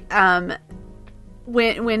 right,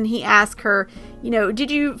 when he asked her, did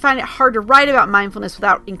you find it hard to write about mindfulness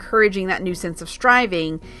without encouraging that new sense of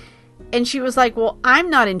striving? And she was like, well, I'm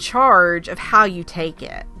not in charge of how you take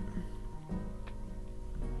it.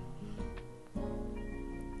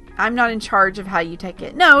 I'm not in charge of how you take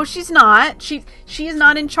it. No, she's not. She is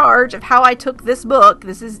not in charge of how I took this book.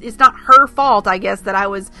 It's not her fault, I guess, that I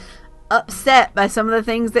was upset by some of the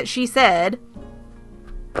things that she said.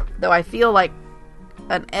 Though I feel like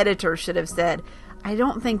an editor should have said, I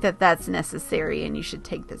don't think that that's necessary and you should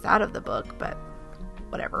take this out of the book, but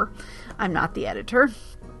whatever. I'm not the editor.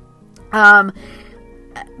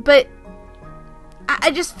 But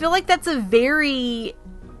I just feel like that's a very,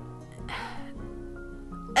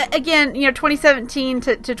 again, 2017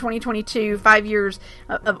 to 2022, 5 years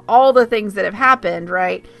of all the things that have happened,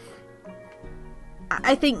 right?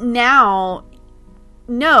 I think now,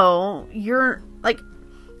 no, you're like,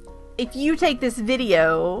 if you take this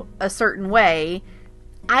video a certain way,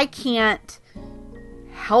 I can't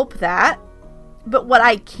help that. But what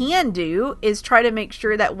I can do is try to make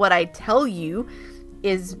sure that what I tell you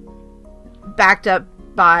is backed up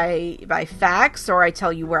by facts, or I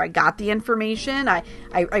tell you where I got the information. I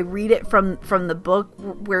read it from the book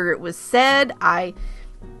where it was said. I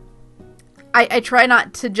try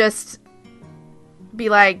not to just be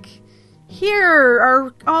like, here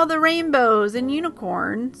are all the rainbows and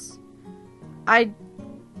unicorns. I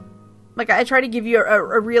try to give you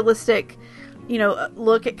a realistic,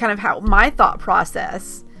 look at kind of how my thought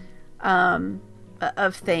process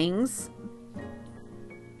of things.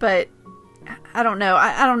 But I don't know.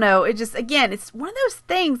 I don't know. It just, again, it's one of those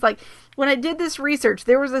things, like, when I did this research,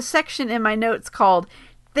 there was a section in my notes called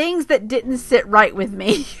Things That Didn't Sit Right With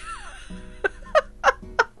Me.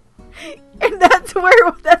 And that's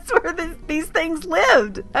where these things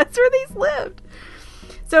lived. That's where these lived.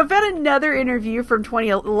 So I found another interview from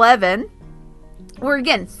 2011 where,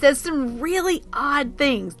 again, says some really odd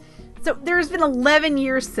things. So there's been 11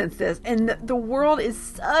 years since this, and the world is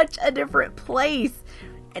such a different place.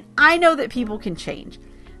 And I know that people can change.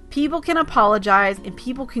 People can apologize, and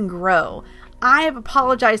people can grow. I have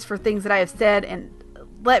apologized for things that I have said, and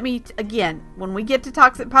let me, again, when we get to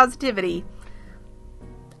toxic positivity,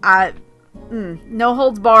 no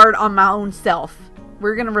holds barred on my own self.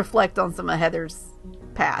 We're going to reflect on some of Heather's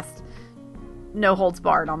past. No holds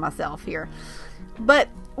barred on myself here. But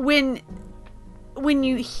when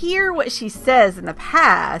you hear what she says in the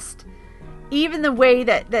past, even the way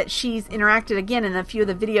that she's interacted, again, in a few of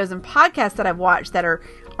the videos and podcasts that I've watched that are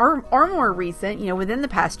more recent, within the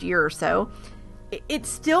past year or so, it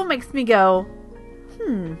still makes me go,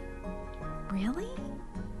 really?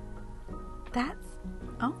 That's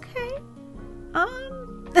okay.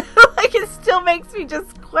 Like, it still makes me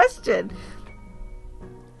just question.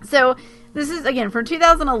 So this is, again, from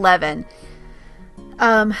 2011.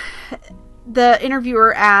 The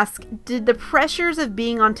interviewer asked, did the pressures of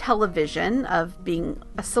being on television, of being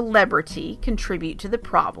a celebrity, contribute to the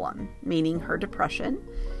problem, meaning her depression?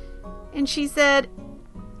 And she said,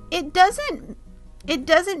 it doesn't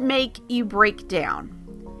make you break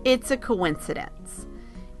down. It's a coincidence.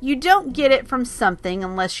 You don't get it from something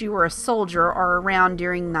unless you were a soldier or around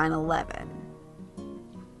during 9/11.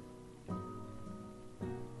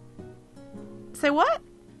 Say what?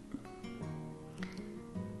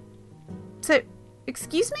 So,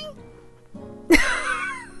 excuse me?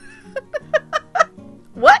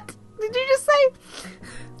 What did you just say?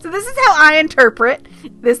 So this is how I interpret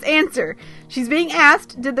this answer. She's being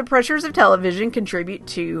asked, did the pressures of television contribute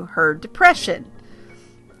to her depression?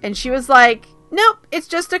 And she was like, nope, it's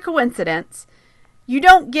just a coincidence. You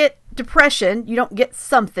don't get depression. You don't get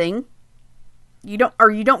something. You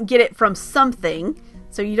don't get it from something.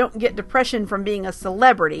 So you don't get depression from being a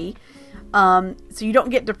celebrity. So you don't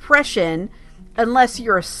get depression unless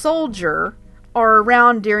you're a soldier or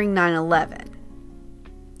around during 9/11.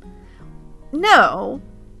 No.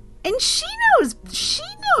 And she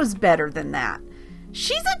knows better than that.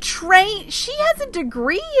 She has a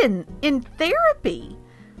degree in therapy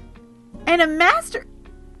and a master.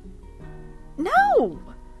 No.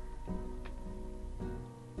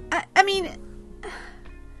 I mean,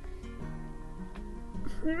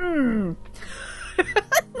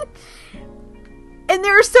 And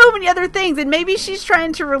there are so many other things, and maybe she's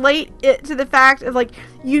trying to relate it to the fact of, like,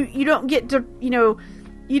 you don't get to,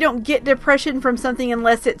 you don't get depression from something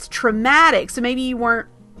unless it's traumatic. So maybe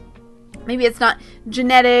maybe it's not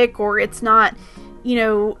genetic, or it's not,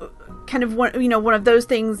 kind of one of those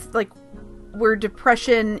things, like, where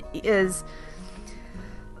depression is,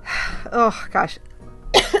 oh gosh,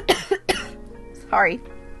 sorry,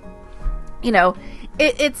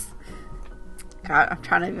 it's, God, I'm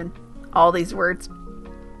trying to even, all these words.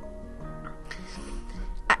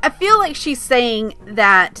 I feel like she's saying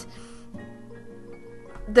that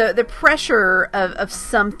the pressure of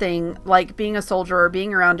something like being a soldier or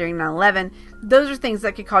being around during 9/11, those are things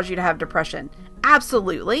that could cause you to have depression.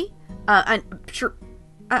 Absolutely. I'm sure.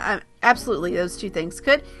 Absolutely, those two things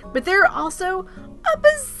could. But there are also a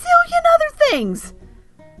bazillion other things.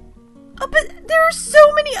 There are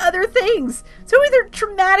so many other things. So either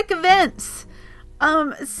traumatic events,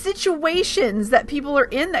 situations that people are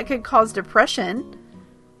in that could cause depression.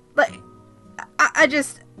 Like, I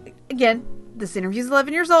just, again, this interview is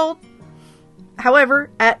 11 years old.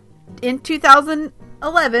 However, in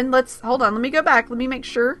 2011, hold on, let me go back. Let me make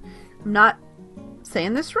sure I'm not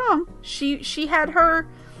saying this wrong. She had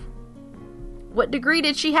what degree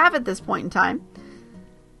did she have at this point in time?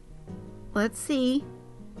 Let's see.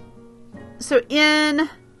 So in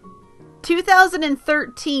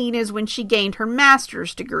 2013 is when she gained her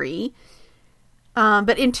master's degree.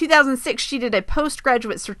 But in 2006, she did a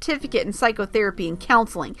postgraduate certificate in psychotherapy and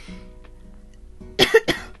counseling.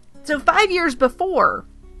 So 5 years before,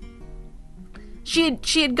 she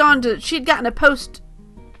had gotten a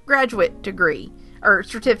postgraduate degree or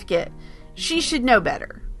certificate. She should know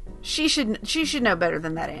better. She should know better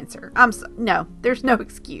than that answer. No, there's no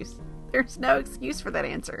excuse. There's no excuse for that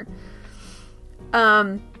answer.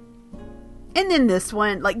 And then this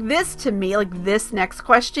one, like, this to me, like, this next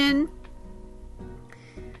question,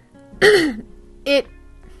 it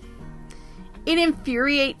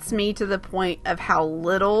infuriates me to the point of how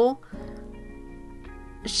little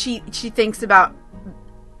she thinks about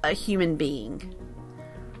a human being.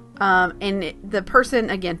 And the person,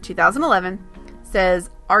 again, 2011, says,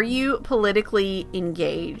 "Are you politically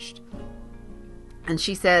engaged?" And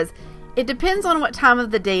she says, "It depends on what time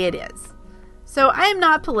of the day it is. So I am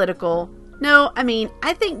not political. No, I mean,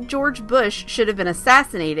 I think George Bush should have been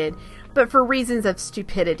assassinated, but for reasons of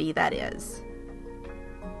stupidity, that is."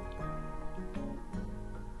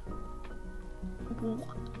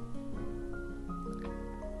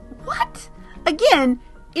 What? Again,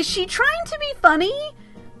 is she trying to be funny?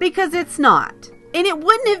 Because it's not. And it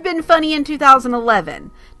wouldn't have been funny in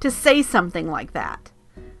 2011 to say something like that.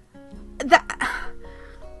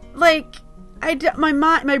 My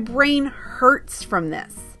brain hurts from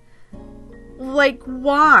this. Like,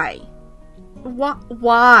 why?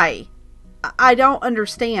 Why? I don't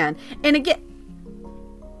understand. And again,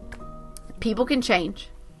 people can change.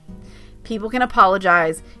 People can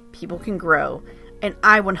apologize. People can grow. And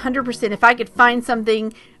I 100%, if I could find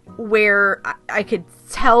something where I could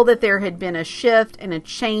tell that there had been a shift and a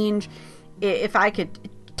change, if I could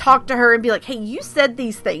talk to her and be like, "Hey, you said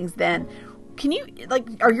these things then. Can you, like,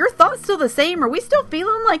 are your thoughts still the same? Are we still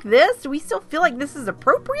feeling like this? Do we still feel like this is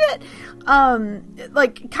appropriate?"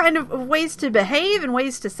 Like, kind of ways to behave and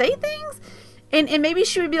ways to say things. And maybe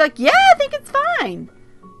she would be like, "Yeah, I think it's fine."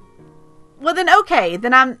 Well, then, okay,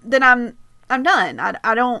 then I'm done.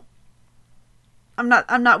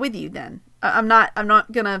 I'm not with you then. I'm not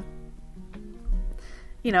gonna,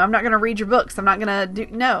 I'm not gonna read your books. I'm not gonna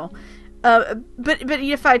no. But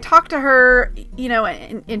if I talk to her,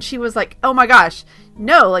 and she was like, "Oh my gosh,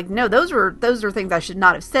 no, those are things I should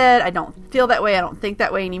not have said. I don't feel that way. I don't think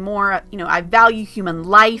that way anymore. I value human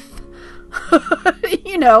life."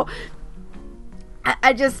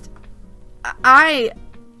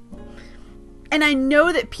 And I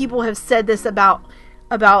know that people have said this about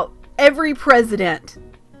every president.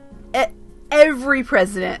 Every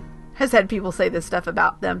president has had people say this stuff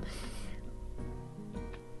about them.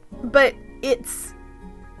 But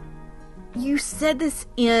you said this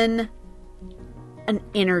in an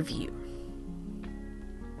interview.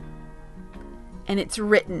 And it's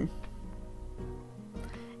written.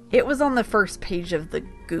 It was on the first page of the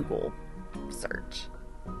Google search.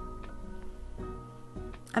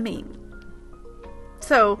 I mean,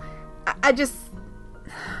 so I just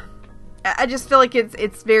feel like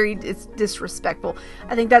it's disrespectful.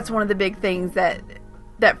 I think that's one of the big things that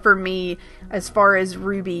for me, as far as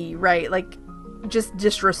Ruby, right? Like, just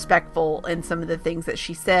disrespectful in some of the things that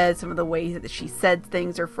she said, some of the ways that she said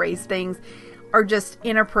things or phrased things are just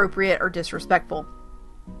inappropriate or disrespectful.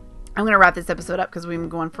 I'm going to wrap this episode up because we've been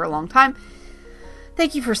going for a long time.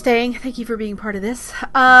 Thank you for staying. Thank you for being part of this.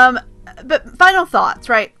 But final thoughts,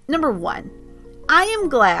 right? Number one, I am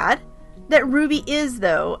glad that Ruby is,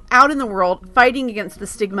 though, out in the world fighting against the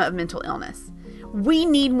stigma of mental illness. We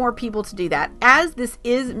need more people to do that. As this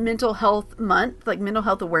is Mental Health Month, like Mental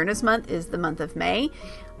Health Awareness Month is the month of May,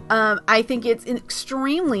 I think it's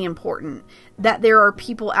extremely important that there are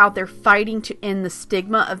people out there fighting to end the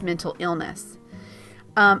stigma of mental illness.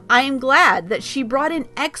 I am glad that she brought in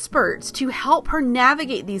experts to help her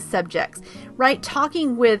navigate these subjects, right?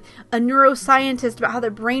 Talking with a neuroscientist about how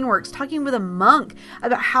the brain works, talking with a monk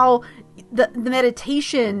about how the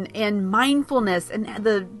meditation and mindfulness and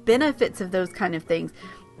the benefits of those kind of things.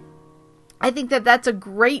 I think that that's a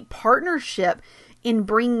great partnership in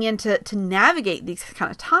bringing in to navigate these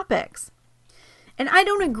kind of topics. And I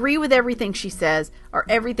don't agree with everything she says or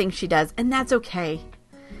everything she does, and that's okay.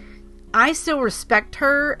 I still respect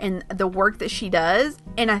her and the work that she does,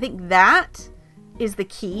 and I think that is the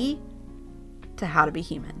key to how to be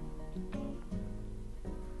human.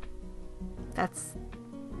 That's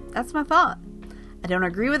my thought. I don't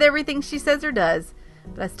agree with everything she says or does,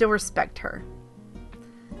 but I still respect her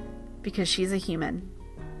because she's a human.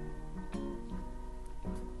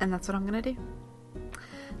 And that's what I'm going to do.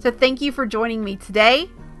 So thank you for joining me today.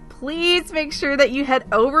 Please make sure that you head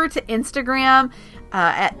over to Instagram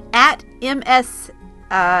at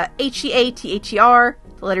MSHEATHER,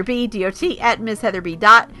 the letter B, DOT, at Ms. Heather B.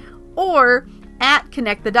 or at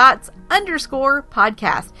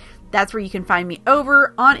connectthedots_podcast. That's where you can find me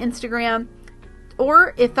over on Instagram.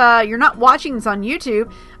 Or if you're not watching this on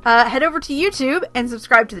YouTube, head over to YouTube and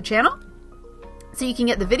subscribe to the channel so you can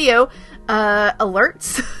get the video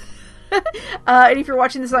alerts. And if you're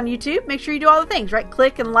watching this on YouTube, make sure you do all the things, right?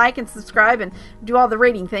 Click and like and subscribe and do all the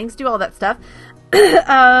rating things. Do all that stuff.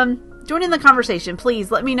 Join in the conversation.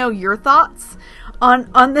 Please let me know your thoughts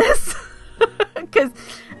on this. Because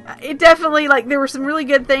it definitely, like, there were some really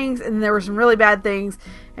good things and there were some really bad things.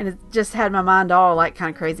 And it just had my mind all, like, kind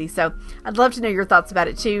of crazy. So I'd love to know your thoughts about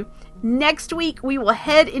it too. Next week, we will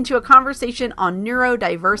head into a conversation on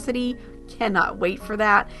neurodiversity. Cannot wait for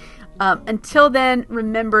that. Until then,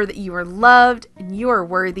 remember that you are loved and you are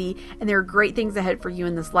worthy, and there are great things ahead for you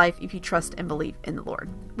in this life if you trust and believe in the Lord.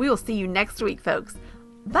 We will see you next week, folks.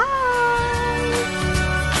 Bye!